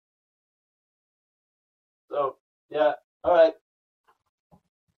 So, yeah. All right.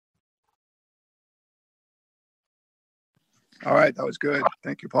 All right, that was good.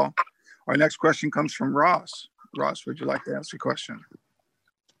 Thank you, Paul. Our next question comes from Ross. Ross, would you like to ask a question?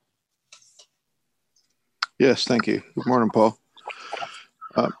 Yes, thank you. Good morning, Paul.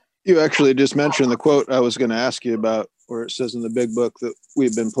 You actually just mentioned the quote I was going to ask you about, where it says in the big book that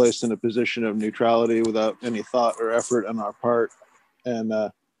we've been placed in a position of neutrality without any thought or effort on our part. And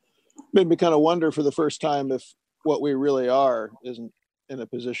made me kind of wonder for the first time if what we really are isn't in a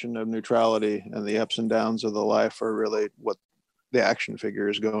position of neutrality, and the ups and downs of the life are really what the action figure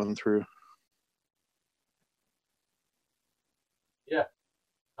is going through. Yeah,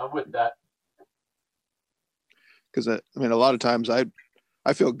 I'm with that. Because I mean, a lot of times I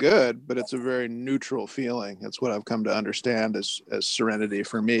feel good, but it's a very neutral feeling. It's what I've come to understand as serenity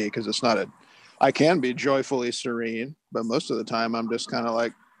for me, because it's not I can be joyfully serene, but most of the time I'm just kind of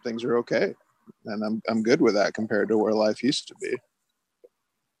like, things are okay. And I'm good with that compared to where life used to be.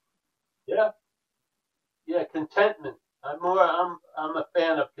 Yeah. Yeah, contentment. I'm a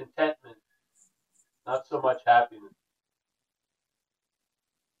fan of contentment, not so much happiness.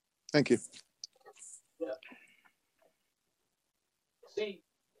 Thank you. Yeah. See,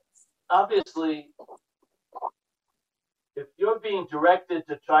 obviously, if you're being directed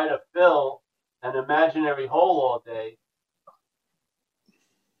to try to fill an imaginary hole all day,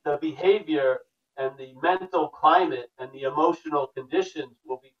 the behavior and the mental climate and the emotional conditions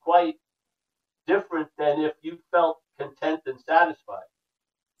will be quite different than if you felt content and satisfied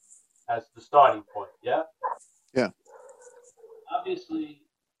as the starting point. Yeah. Yeah. Obviously,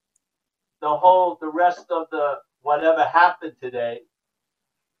 the rest of the whatever happened today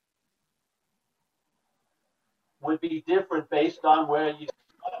would be different based on where you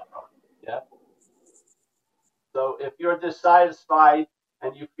started from. Yeah. So if you're dissatisfied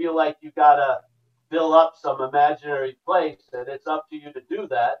and you feel like you gotta fill up some imaginary place, and it's up to you to do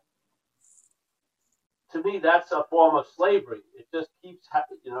that, to me that's a form of slavery. It just keeps,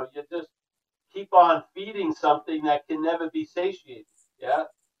 you just keep on feeding something that can never be satiated. Yeah,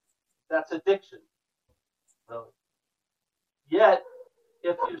 that's addiction. Really. Yet,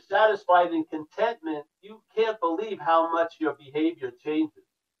 if you're satisfied in contentment, you can't believe how much your behavior changes,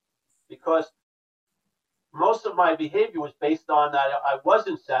 because most of my behavior was based on that I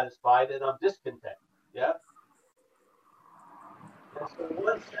wasn't satisfied and I'm discontent. Yeah. And so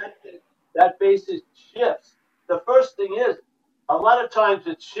once that basis shifts, the first thing is, a lot of times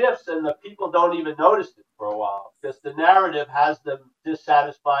it shifts and the people don't even notice it for a while, because the narrative has them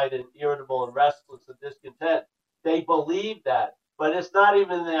dissatisfied and irritable and restless and discontent. They believe that, but it's not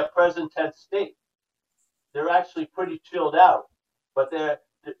even in their present tense state. They're actually pretty chilled out, but the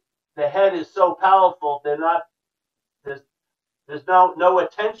head is so powerful, there's no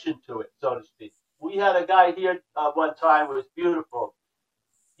attention to it, so to speak. We had a guy here one time who was beautiful.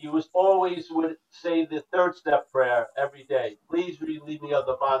 He was always would say the third step prayer every day. Please relieve me of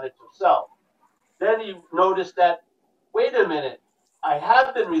the bondage of self. Then he noticed that, wait a minute, I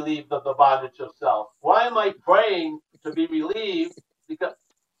have been relieved of the bondage of self. Why am I praying to be relieved? Because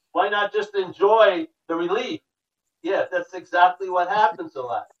why not just enjoy the relief? Yeah, that's exactly what happens a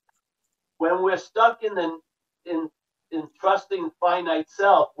lot. When we're stuck in trusting finite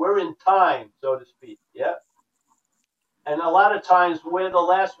self, we're in time, so to speak. Yeah. And a lot of times we're the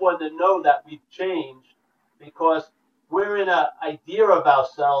last one to know that we've changed, because we're in an idea of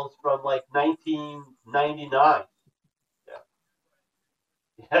ourselves from like 1999. Yeah.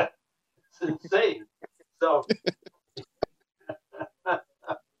 Yeah. It's insane. So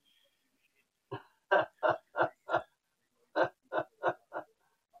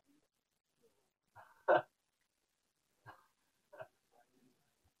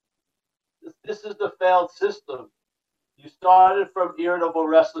this is the failed system. You started from irritable,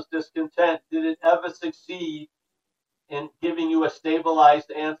 restless, discontent. Did it ever succeed in giving you a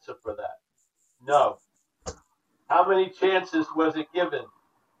stabilized answer for that? No. How many chances was it given?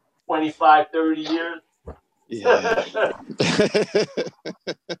 25, 30 years? Yeah.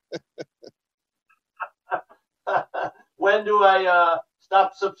 When do I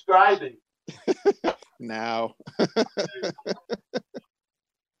stop subscribing? Now.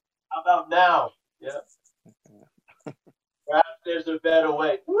 How about now? Yeah. Perhaps there's a better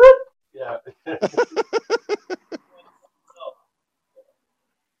way. Yeah.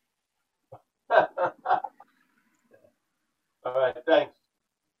 All right. Thanks.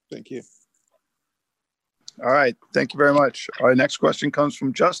 Thank you. All right. Thank you very much. Our next question comes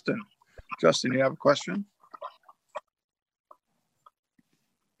from Justin. Justin, you have a question?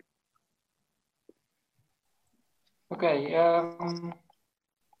 Okay.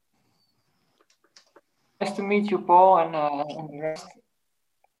 Nice to meet you, Paul, and the rest.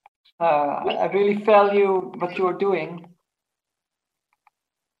 I really value what you're doing.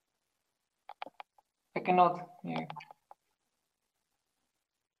 I cannot hear.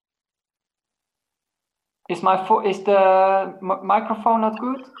 Is the microphone not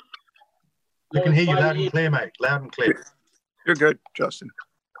good? We can hear you loud and clear, mate. Loud and clear. You're good, Justin.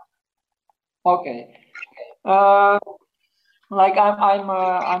 Okay. Like I'm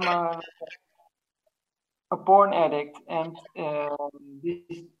a porn addict, and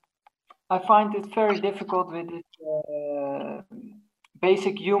I find it very difficult with this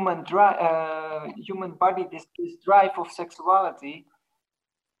basic human body, this drive of sexuality.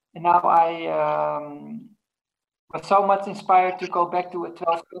 And now I was so much inspired to go back to a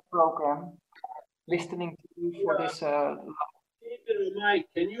 12-step program, listening to you for this. Mike,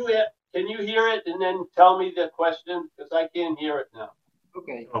 can you hear it and then tell me the question, because I can't hear it now.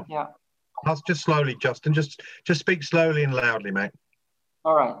 Okay. Oh. Yeah. That's just slowly, Justin. Just speak slowly and loudly, mate.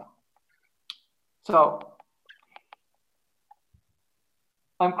 All right. So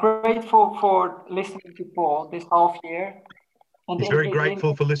I'm grateful for listening to Paul this half year. And He's very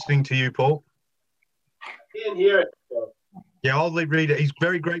grateful for listening to you, Paul. Can't hear it. So. Yeah, I'll read it. He's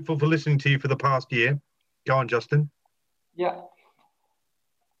very grateful for listening to you for the past year. Go on, Justin. Yeah.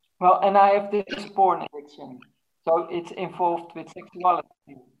 Well, and I have this porn addiction. So it's involved with sexuality,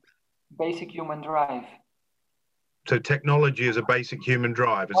 basic human drive. So technology is a basic human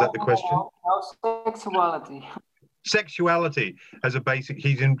drive. Is that the question? No, sexuality. Sexuality as a basic.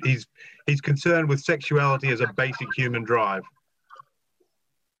 He's concerned with sexuality as a basic human drive.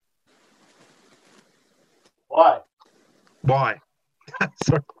 Why? Why?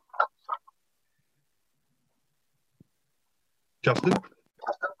 Sorry. Justin?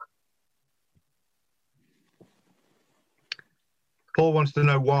 Paul wants to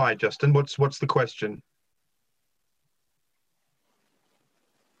know why, Justin. What's the question?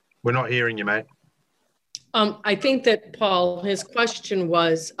 We're not hearing you, mate. I think that, Paul, his question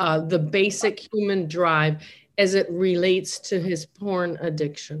was the basic human drive as it relates to his porn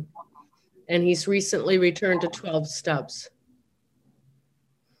addiction. And he's recently returned to 12 steps.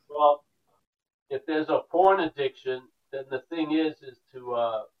 Well, if there's a porn addiction, then the thing is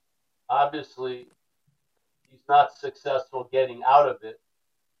to obviously he's not successful getting out of it.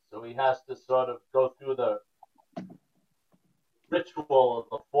 So he has to sort of go through the ritual of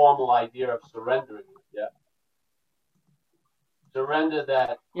the formal idea of surrendering. Yeah. Surrender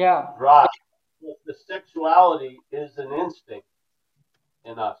that drive. The sexuality is an instinct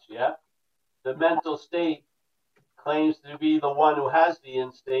in us, yeah? The mental state claims to be the one who has the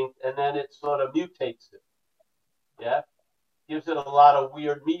instinct, and then it sort of mutates it, yeah? Gives it a lot of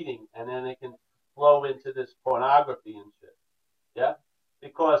weird meaning, and then it can flow into this pornography and shit, yeah?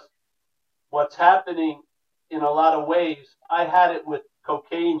 Because what's happening in a lot of ways, I had it with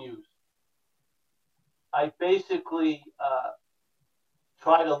cocaine use. I basically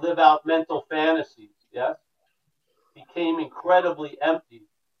try to live out mental fantasies, yes? Became incredibly empty,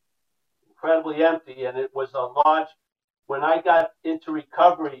 and it was a large, when I got into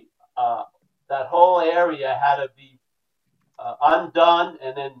recovery, that whole area had to be undone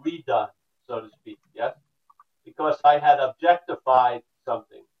and then redone, so to speak, yes? Because I had objectified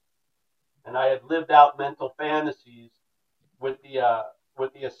something, and I had lived out mental fantasies with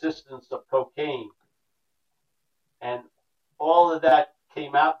the assistance of cocaine. And all of that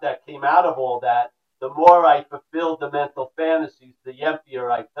came out of all that, the more I fulfilled the mental fantasies, the emptier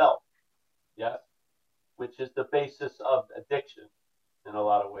I felt. Yes, which is the basis of addiction in a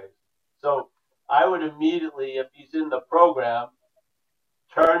lot of ways. So I would immediately, if he's in the program,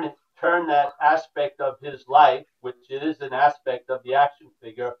 turn that aspect of his life, which it is an aspect of the action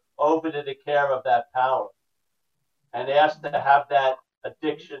figure, over to the care of that power, and ask to have that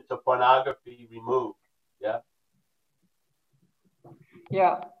addiction to pornography removed. Yeah.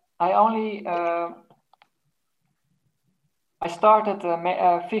 Yeah, I started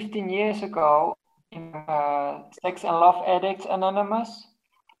 15 years ago in Sex and Love Addicts Anonymous,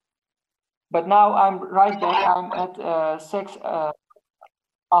 but now I'm right back. I'm at Sex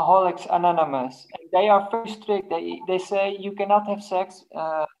Alcoholics Anonymous. And they are very strict. They say you cannot have sex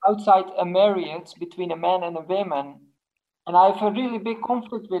outside a marriage between a man and a woman. And I have a really big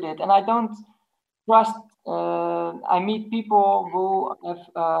conflict with it, and I don't trust. I meet people who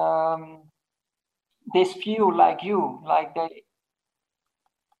have this view like you, like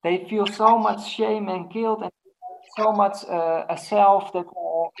they feel so much shame and guilt and so much a self that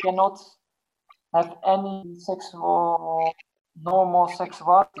cannot have any normal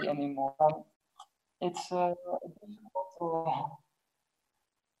sexuality anymore. It's difficult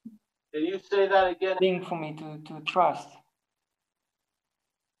Can you say that again? thing for me to trust.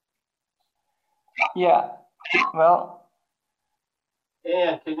 Yeah, well.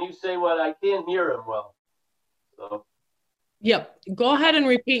 And can you say what? I can't hear him well. So. Yep. Go ahead and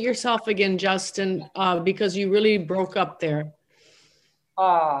repeat yourself again, Justin, because you really broke up there.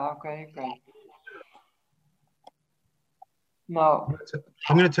 Okay. No.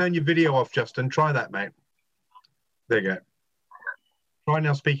 I'm going to turn your video off, Justin. Try that, mate. There you go. Try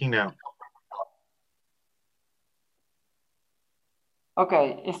now, speaking now.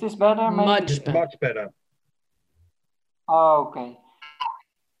 Okay, is this better? Maybe? Much better. Much better. Okay.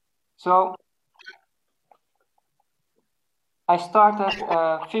 So I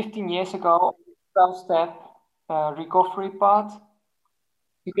started 15 years ago 12-step recovery path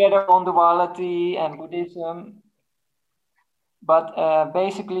together on duality and Buddhism. But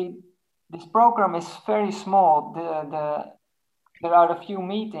basically, this program is very small. There are a few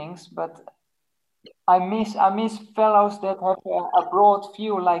meetings, but I miss fellows that have a broad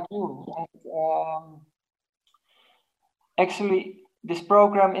view like you. And, actually, this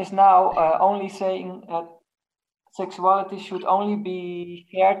program is now only saying that sexuality should only be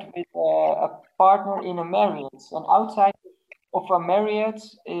shared with a partner in a marriage, and outside of a marriage,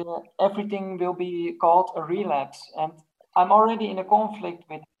 everything will be called a relapse. And I'm already in a conflict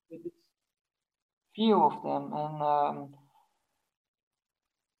with few of them, and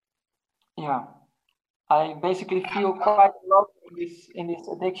yeah, I basically feel quite a lot in this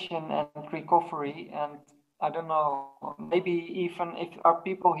addiction and recovery. And I don't know, maybe even if are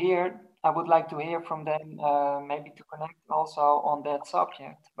people here, I would like to hear from them, maybe to connect also on that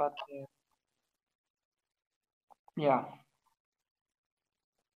subject. But yeah.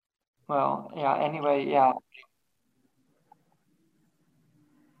 Well, yeah, anyway, yeah.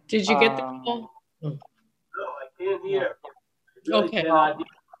 Did you get the call? No, I can't hear. Okay.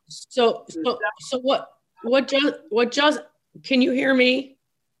 So what just, can you hear me?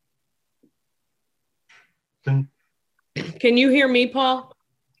 Can you hear me, Paul?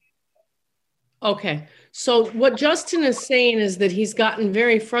 Okay. So what Justin is saying is that he's gotten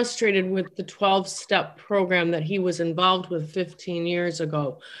very frustrated with the 12-step program that he was involved with 15 years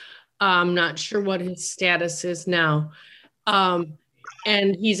ago. I'm not sure what his status is now.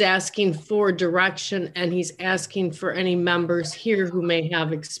 And he's asking for direction, and he's asking for any members here who may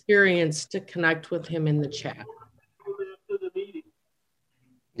have experience to connect with him in the chat.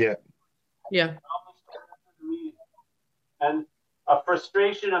 Yeah. Yeah. And a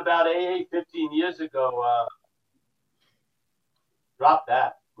frustration about AA 15 years ago, drop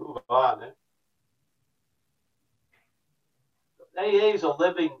that, move on. AA is a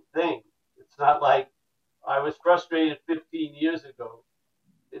living thing. It's not like I was frustrated 15 years ago.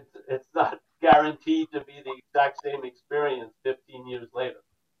 It's not guaranteed to be the exact same experience 15 years later.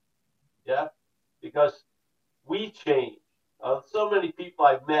 Yeah, because we change. So many people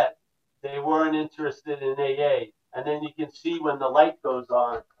I've met, they weren't interested in AA, and then you can see when the light goes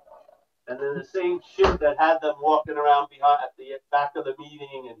on, and then the same shit that had them walking around behind at the back of the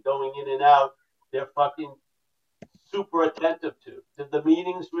meeting and going in and out, they're fucking super attentive to. Did the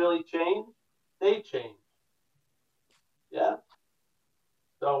meetings really change? They changed. Yeah.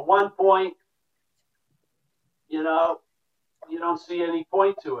 So at one point, you know, you don't see any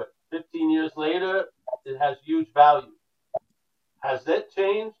point to it. 15 years later, it has huge value. Has it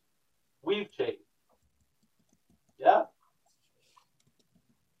changed? We've changed. Yeah.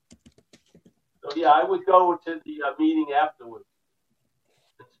 So yeah, I would go to the meeting afterwards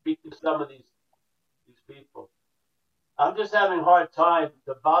and speak to some of these people. I'm just having a hard time.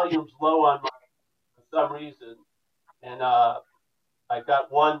 The volume's low on my, for some reason, and I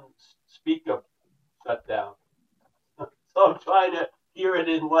got one speaker shut down. So I'm trying to hear it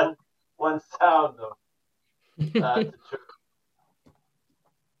in one sound though. But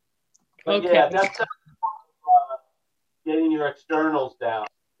okay. Yeah, that's getting your externals down.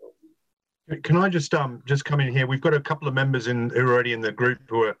 Can I just come in here? We've got a couple of members who are already in the group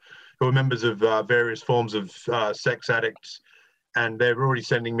who are members of various forms of sex addicts, and they're already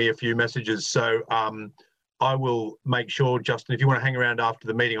sending me a few messages. So I will make sure, Justin, if you want to hang around after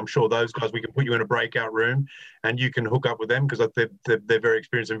the meeting, I'm sure those guys, we can put you in a breakout room and you can hook up with them, because they're very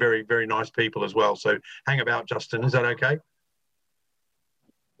experienced and very, very nice people as well. So hang about, Justin. Is that okay?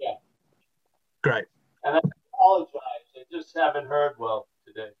 Yeah. Great. And I apologize. I just haven't heard well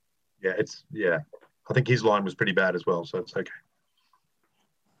today. Yeah, I think his line was pretty bad as well, so it's okay.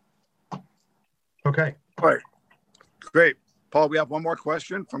 Okay. All right. Great. Paul, we have one more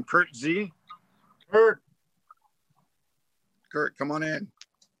question from Kurt Z. Kurt, come on in.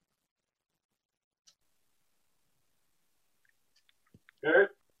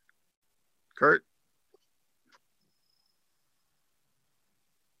 Kurt?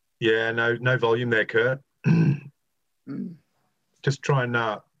 Yeah, no volume there, Kurt. Just try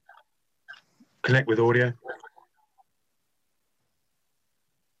and connect with audio.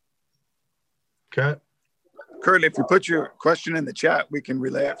 Kurt? Kurt, if you put your question in the chat, we can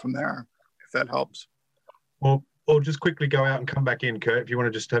relay it from there, if that helps. Or just quickly go out and come back in, Kurt. If you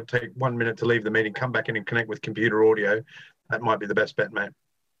want to just take 1 minute to leave the meeting, come back in and connect with computer audio. That might be the best bet, mate.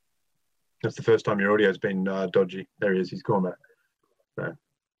 That's the first time your audio's been dodgy. There he is. He's gone back. So.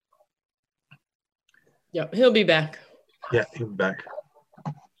 Yep, he'll be back. Yeah, he'll be back.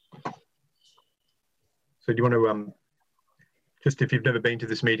 So do you want to just, if you've never been to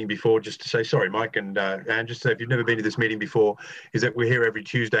this meeting before, just to say, sorry, Mike, and just say if you've never been to this meeting before, is that we're here every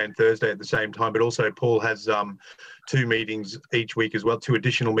Tuesday and Thursday at the same time, but also Paul has 2 meetings each week as well, 2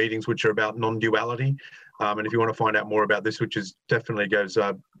 additional meetings, which are about non-duality. And if you want to find out more about this, which is definitely goes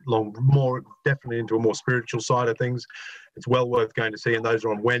definitely into a more spiritual side of things, it's well worth going to see. And those are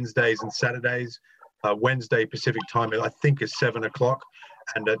on Wednesdays and Saturdays. Wednesday Pacific time, I think, is 7 o'clock.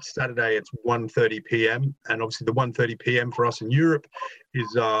 And at Saturday, it's 1:30 p.m. And obviously the 1:30 p.m. for us in Europe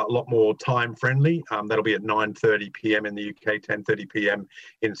is a lot more time friendly. That'll be at 9:30 p.m. in the UK, 10:30 p.m.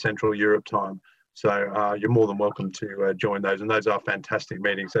 in Central Europe time. So you're more than welcome to join those. And those are fantastic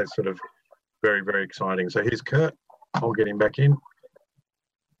meetings. They're sort of very, very exciting. So here's Kurt. I'll get him back in.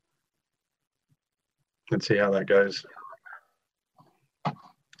 Let's see how that goes.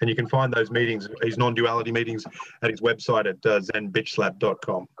 And you can find those meetings, his non-duality meetings, at his website at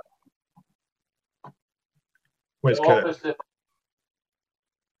zenbitchslap.com. Where's Kurt?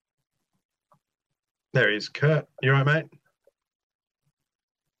 There he is. Kurt, you all right, mate?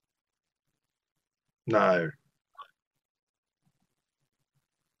 No.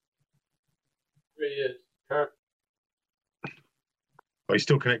 There he is, Kurt. Oh, he's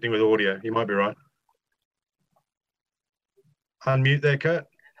still connecting with audio. You might be right. Unmute there, Kurt.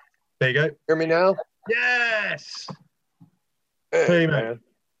 There you go. Hear me now? Yes. Hey, man.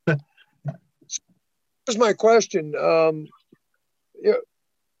 Here's my question.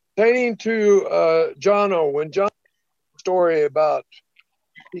 Pertaining to Jono, when John story about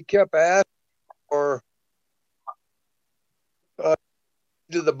he kept asking for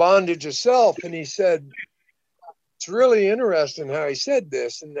to the bondage of self, and he said it's really interesting how he said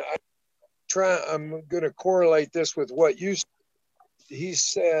this, and I'm going to correlate this with what you said. He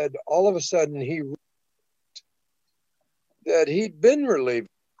said all of a sudden he that he'd been relieved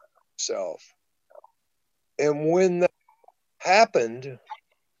of himself, and when that happened,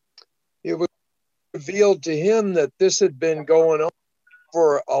 it was revealed to him that this had been going on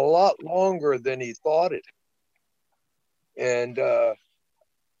for a lot longer than he thought it. And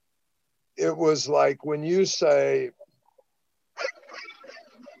it was like when you say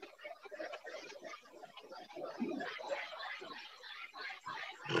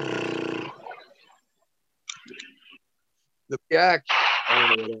the act,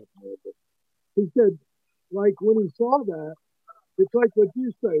 he said, like when he saw that, it's like what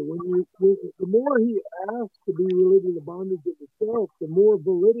you say, the more he asked to be relieved of the bondage of the self, the more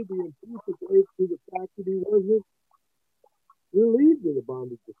validity and peace it gave to the fact that he wasn't relieved of the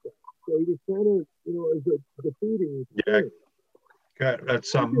bondage of self. So he was kind of, as a defeating. Yeah. Kurt,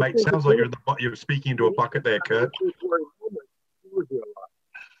 that's mate. Sounds like you're speaking into a bucket there, Kurt.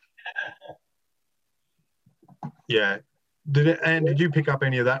 Yeah. Did you pick up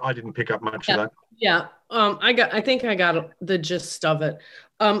any of that? I didn't pick up much of that. Yeah. I think I got the gist of it.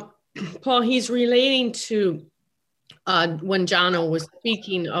 Paul, he's relating to when Jono was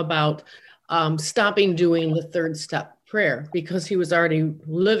speaking about stopping doing the 3rd step prayer because he was already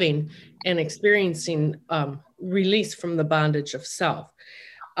living and experiencing release from the bondage of self.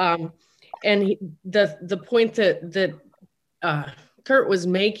 And the point that Kurt was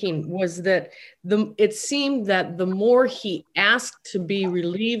making was that it seemed that the more he asked to be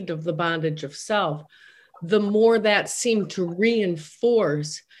relieved of the bondage of self, the more that seemed to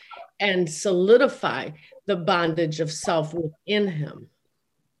reinforce and solidify the bondage of self within him.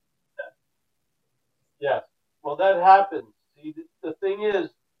 Yes. Well, that happens. See, the thing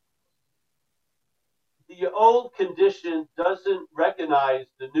is, the old condition doesn't recognize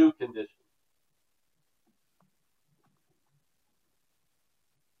the new condition.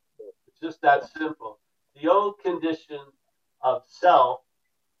 It's just that simple. The old condition of self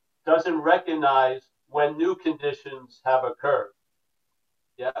doesn't recognize when new conditions have occurred.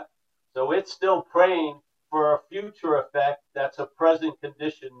 Yeah. So it's still praying for a future effect that's a present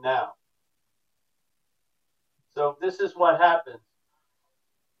condition now. So this is what happens.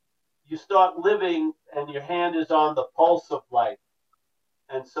 You start living and your hand is on the pulse of life.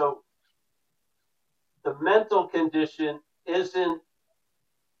 And so the mental condition isn't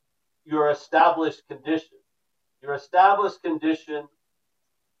your established condition. Your established condition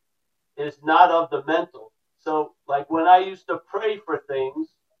is not of the mental. So like when I used to pray for things,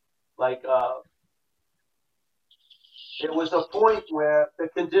 like it was a point where the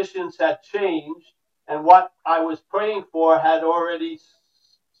conditions had changed and what I was praying for had already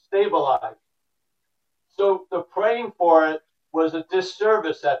stabilized. So the praying for it was a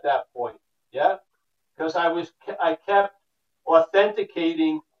disservice at that point, yeah? Because I kept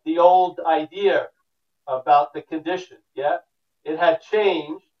authenticating the old idea about the condition, yeah? It had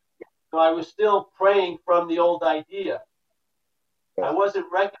changed, so I was still praying from the old idea. I wasn't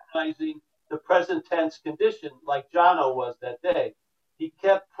recognizing the present tense condition like Jono was that day. He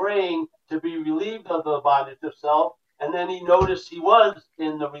kept praying to be relieved of the bondage of self, and then he noticed he was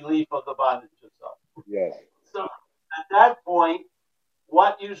in the relief of the bondage of self. Yes. So at that point,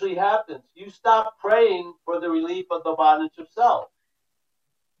 what usually happens? You stop praying for the relief of the bondage of self.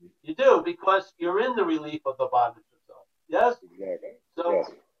 You do, because you're in the relief of the bondage of self. Yes? Exactly. So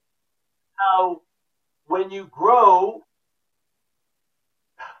yes. Now, when you grow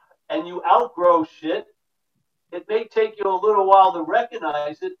and you outgrow shit, it may take you a little while to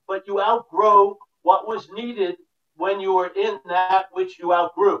recognize it, but you outgrow what was needed when you were in that which you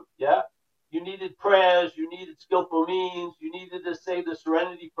outgrew. Yeah? You needed prayers, you needed skillful means, you needed to say the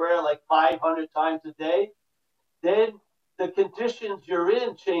serenity prayer like 500 times a day. Then the conditions you're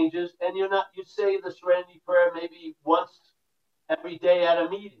in changes, and you say the serenity prayer maybe once every day at a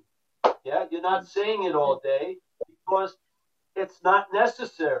meeting. Yeah, you're not saying it all day because it's not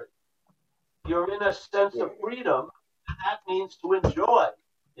necessary. You're in a sense of freedom, and that means to enjoy.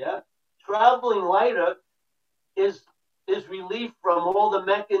 Yeah, traveling lighter is relief from all the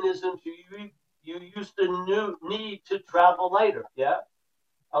mechanisms you used to need to travel lighter. Yeah,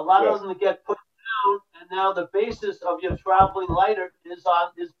 a lot of them get put down, and now the basis of your traveling lighter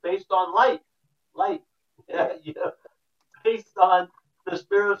is based on light. Yeah, based on the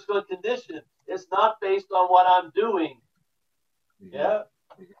spiritual condition. It's not based on what I'm doing. Yeah.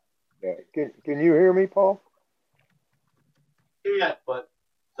 Yeah. Can you hear me, Paul? Yeah, but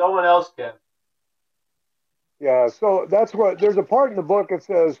someone else can. Yeah. So that's what there's a part in the book that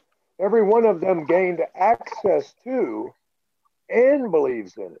says every one of them gained access to and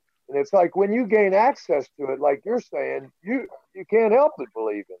believes in it. And it's like when you gain access to it, like you're saying, you can't help but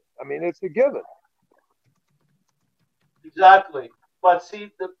believe in it. I mean, it's a given. Exactly. But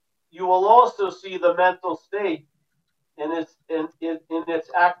see, you will also see the mental state in its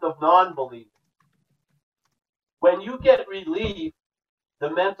act of non-belief. When you get relief, the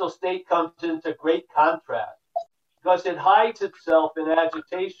mental state comes into great contrast because it hides itself in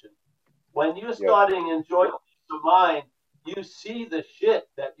agitation. When you're starting to enjoy peace of mind, you see the shit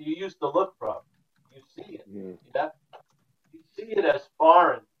that you used to look from. You see it. Yeah? You see it as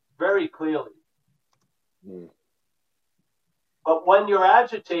foreign very clearly. But when you're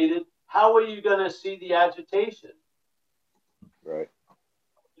agitated, how are you going to see the agitation? Right.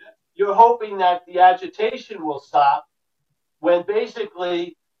 You're hoping that the agitation will stop when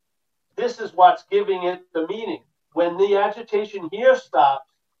basically this is what's giving it the meaning. When the agitation here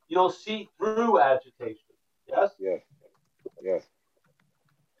stops, you'll see through agitation. Yes? Yes. Yes.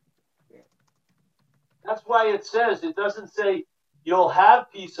 That's why it doesn't say you'll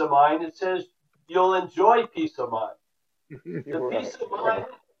have peace of mind. It says you'll enjoy peace of mind. The peace of mind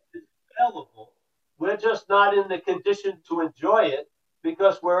is available. We're just not in the condition to enjoy it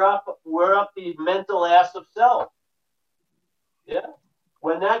because we're up the mental ass of self. Yeah.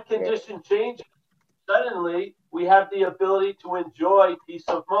 When that condition changes, suddenly we have the ability to enjoy peace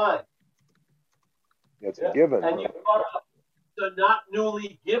of mind. It's a given. And you brought up the not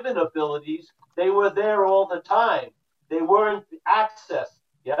newly given abilities. They were there all the time. They weren't accessed.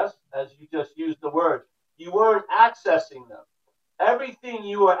 Yes, as you just used the word. You weren't accessing them. Everything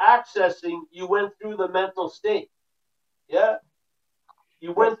you were accessing, you went through the mental state. Yeah?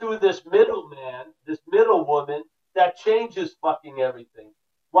 You went through this middleman, this middle woman that changes fucking everything.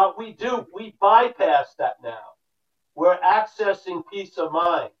 What we do, we bypass that now. We're accessing peace of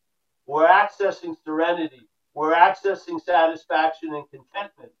mind. We're accessing serenity. We're accessing satisfaction and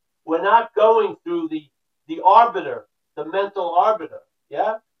contentment. We're not going through the arbiter, the mental arbiter.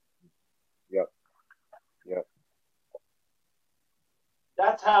 Yeah? Yep. Yep.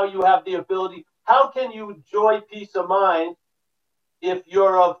 That's how you have the ability. How can you enjoy peace of mind if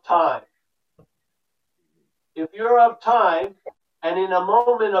you're of time? If you're of time, and in a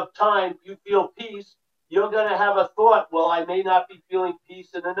moment of time you feel peace, you're going to have a thought, well, I may not be feeling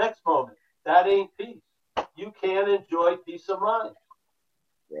peace in the next moment. That ain't peace. You can't enjoy peace of mind.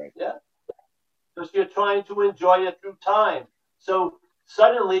 Right. Yeah? Because you're trying to enjoy it through time. So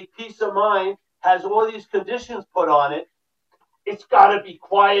suddenly, peace of mind has all these conditions put on it. It's got to be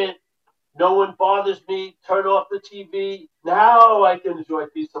quiet. No one bothers me. Turn off the TV. Now I can enjoy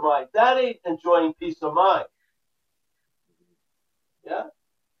peace of mind. That ain't enjoying peace of mind. Yeah,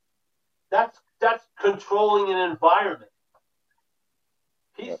 that's controlling an environment.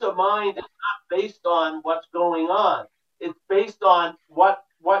 Peace of mind is not based on what's going on. It's based on what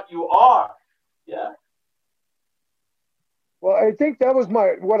you are. Yeah. Well, I think that was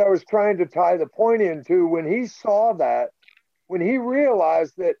what I was trying to tie the point into when he saw that, when he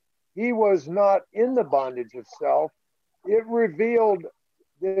realized that he was not in the bondage of self, it revealed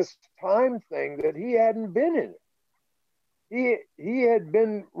this time thing that he hadn't been in it. He had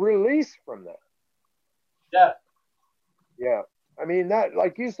been released from that. Yeah. Yeah. I mean, that,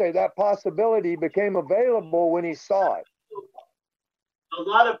 like you say, that possibility became available when he saw it. A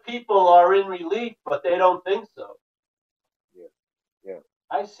lot of people are in relief, but they don't think so. Yeah. Yeah.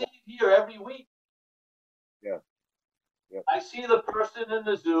 I see it here every week. Yeah. Yeah. I see the person in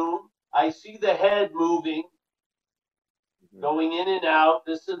the Zoom. I see the head moving, going in and out,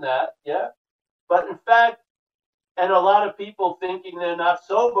 this and that. Yeah. But in fact, and a lot of people thinking they're not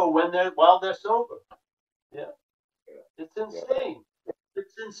sober while they're sober. Yeah. It's insane.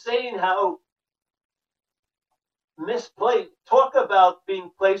 It's insane how misplaced. Talk about being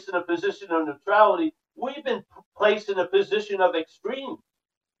placed in a position of neutrality. We've been placed in a position of extreme.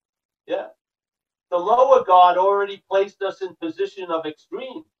 Yeah. The lower God already placed us in position of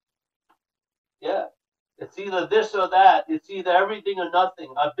extreme. Yeah. It's either this or that. It's either everything or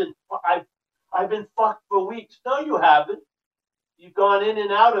nothing. I've been fucked for weeks. No, you haven't. You've gone in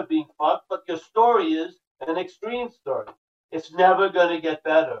and out of being fucked, but your story is an extreme story. It's never going to get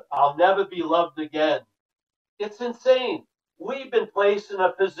better. I'll never be loved again. It's insane. We've been placed in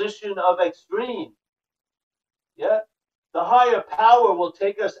a position of extreme. Yeah. The higher power will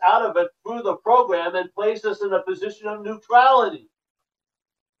take us out of it through the program and place us in a position of neutrality.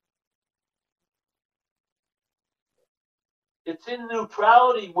 It's in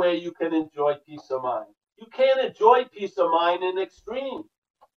neutrality where you can enjoy peace of mind. You can't enjoy peace of mind in extreme.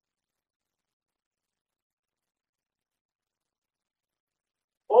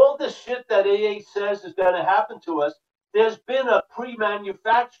 All the shit that AA says is going to happen to us, there's been a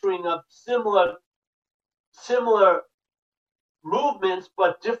pre-manufacturing of similar movements,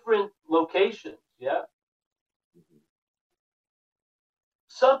 but different locations. Yeah.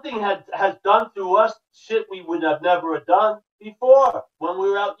 Something has done through us shit we would have never done before when we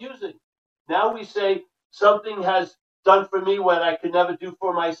were out using. Now we say something has done for me what I could never do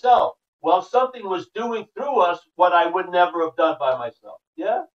for myself. Well, something was doing through us what I would never have done by myself.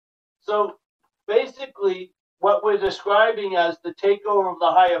 Yeah. So basically, what we're describing as the takeover of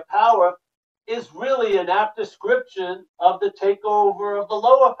the higher power is really an apt description of the takeover of the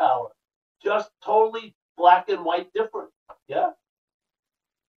lower power. Just totally black and white different. Yeah.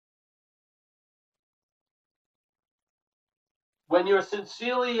 When you're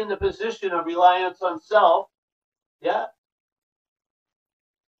sincerely in the position of reliance on self, yeah,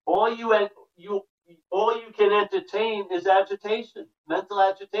 all you can entertain is agitation, mental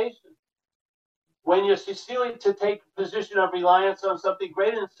agitation. When you're sincerely to take a position of reliance on something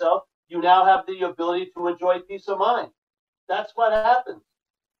greater than self, you now have the ability to enjoy peace of mind. That's what happens.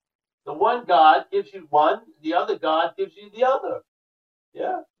 The one God gives you one, the other God gives you the other.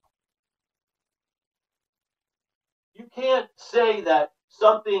 Yeah. You can't say that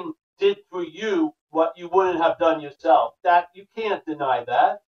something did for you what you wouldn't have done yourself. That you can't deny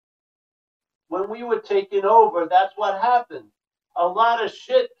that. When we were taken over, that's what happened. A lot of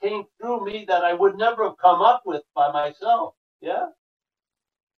shit came through me that I would never have come up with by myself. Yeah.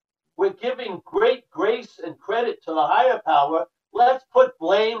 We're giving great grace and credit to the higher power. Let's put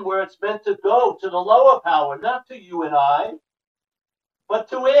blame where it's meant to go, to the lower power, not to you and I, but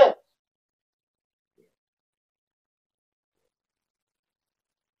to it.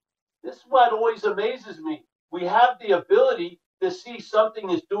 This is what always amazes me. We have the ability to see something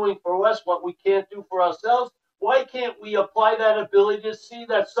is doing for us what we can't do for ourselves. Why can't we apply that ability to see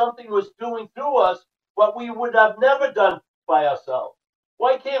that something was doing through us what we would have never done by ourselves?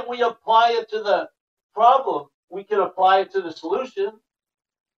 Why can't we apply it to the problem? We can apply it to the solution.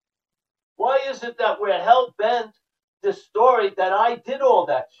 Why is it that we're hell-bent this story that I did all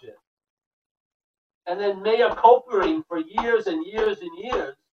that shit? And then mea culpaing for years and years and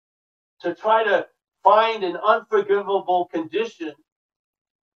years to try to find an unforgivable condition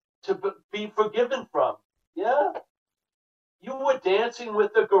to be forgiven from. Yeah. You were dancing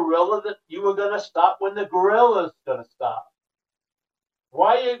with the gorilla that you were going to stop when the gorilla's going to stop.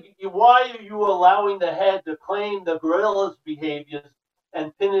 Why are you allowing the head to claim the gorilla's behaviors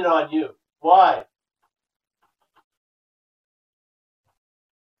and pin it on you? Why?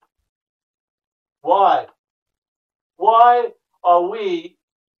 Why? Why are we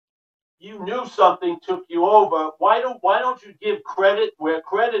you knew something took you over. Why don't you give credit where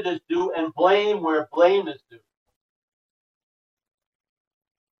credit is due and blame where blame is due?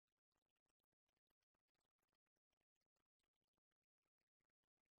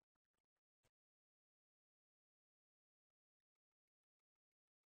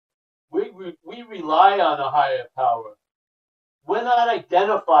 We rely on a higher power. We're not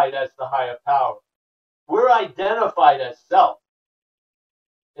identified as the higher power. We're identified as self.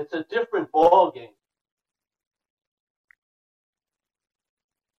 It's a different ball game.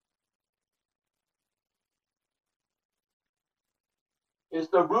 Is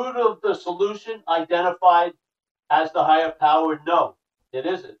the root of the solution identified as the higher power? No, it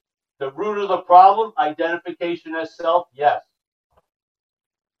isn't. The root of the problem, identification as self? Yes.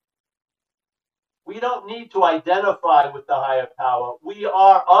 We don't need to identify with the higher power. We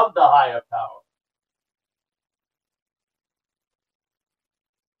are of the higher power.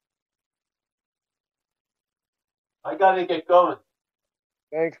 I got to get going.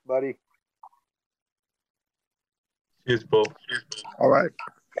 Thanks, buddy. Cheers, Paul. All right.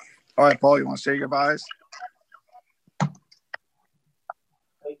 All right, Paul, you want to say goodbyes?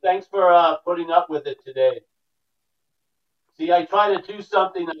 Hey, thanks for putting up with it today. See, I tried to do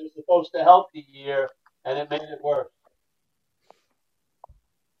something that was supposed to help the year, and it made it worse.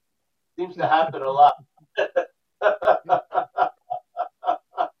 Seems to happen a lot.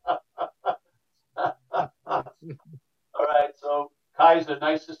 All right, so Kaiser,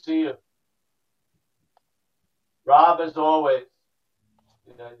 nice to see you. Rob, as always.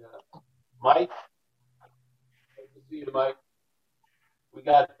 Yeah. Mike, nice to see you, Mike. We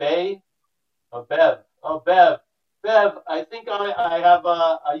got Bev. Oh, Bev. Bev, I think I have,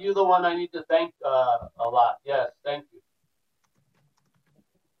 are you the one I need to thank a lot? Yes, thank you.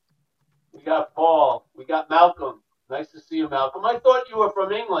 We got Paul. We got Malcolm. Nice to see you, Malcolm. I thought you were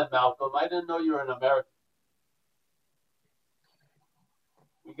from England, Malcolm. I didn't know you were an American.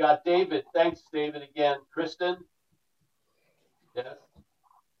 We got David. Thanks, David, again. Kristen. Yes.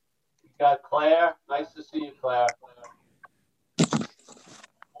 We got Claire. Nice to see you, Claire.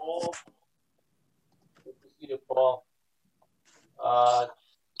 Paul. Good to see you, Paul.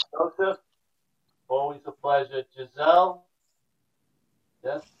 Joseph. Always a pleasure. Giselle.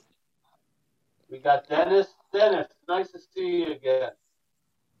 Yes. We got Dennis. Dennis, nice to see you again.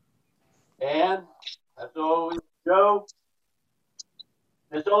 And as always, Joe.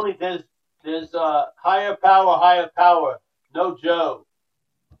 There's higher power. No Joe.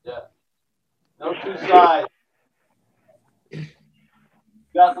 Yeah. No two sides.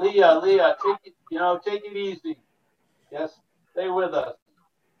 Got Leah, take it easy. Yes, stay with us.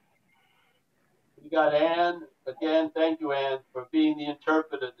 We got Ann. Again, thank you, Ann, for being the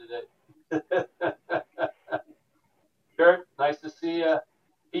interpreter today. Kurt, nice to see you.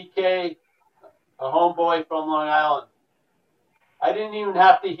 PK, a homeboy from Long Island. I didn't even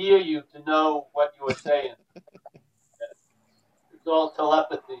have to hear you to know what you were saying. It's all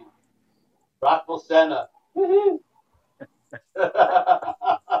telepathy. Rockville Center.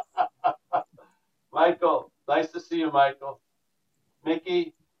 Michael, nice to see you, Michael.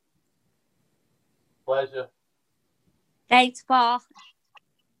 Mickey, pleasure. Thanks, Paul.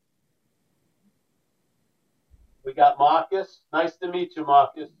 We got Marcus. Nice to meet you,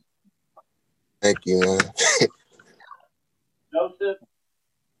 Marcus. Thank you, man. Joseph.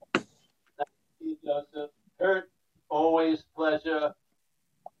 Nice to see you, Joseph. Kurt, always pleasure.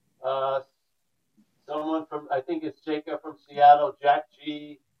 Someone from, I think it's Jacob from Seattle, Jack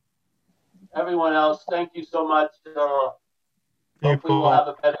G. Everyone else, thank you so much. Hopefully we'll have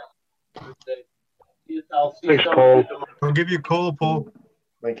a better Tuesday. I'll see you tomorrow. I'll give you a call, Paul.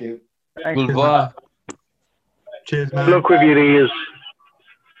 Thank you. Goodbye. Cheers, man. Look with your ears.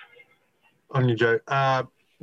 On you, Joe.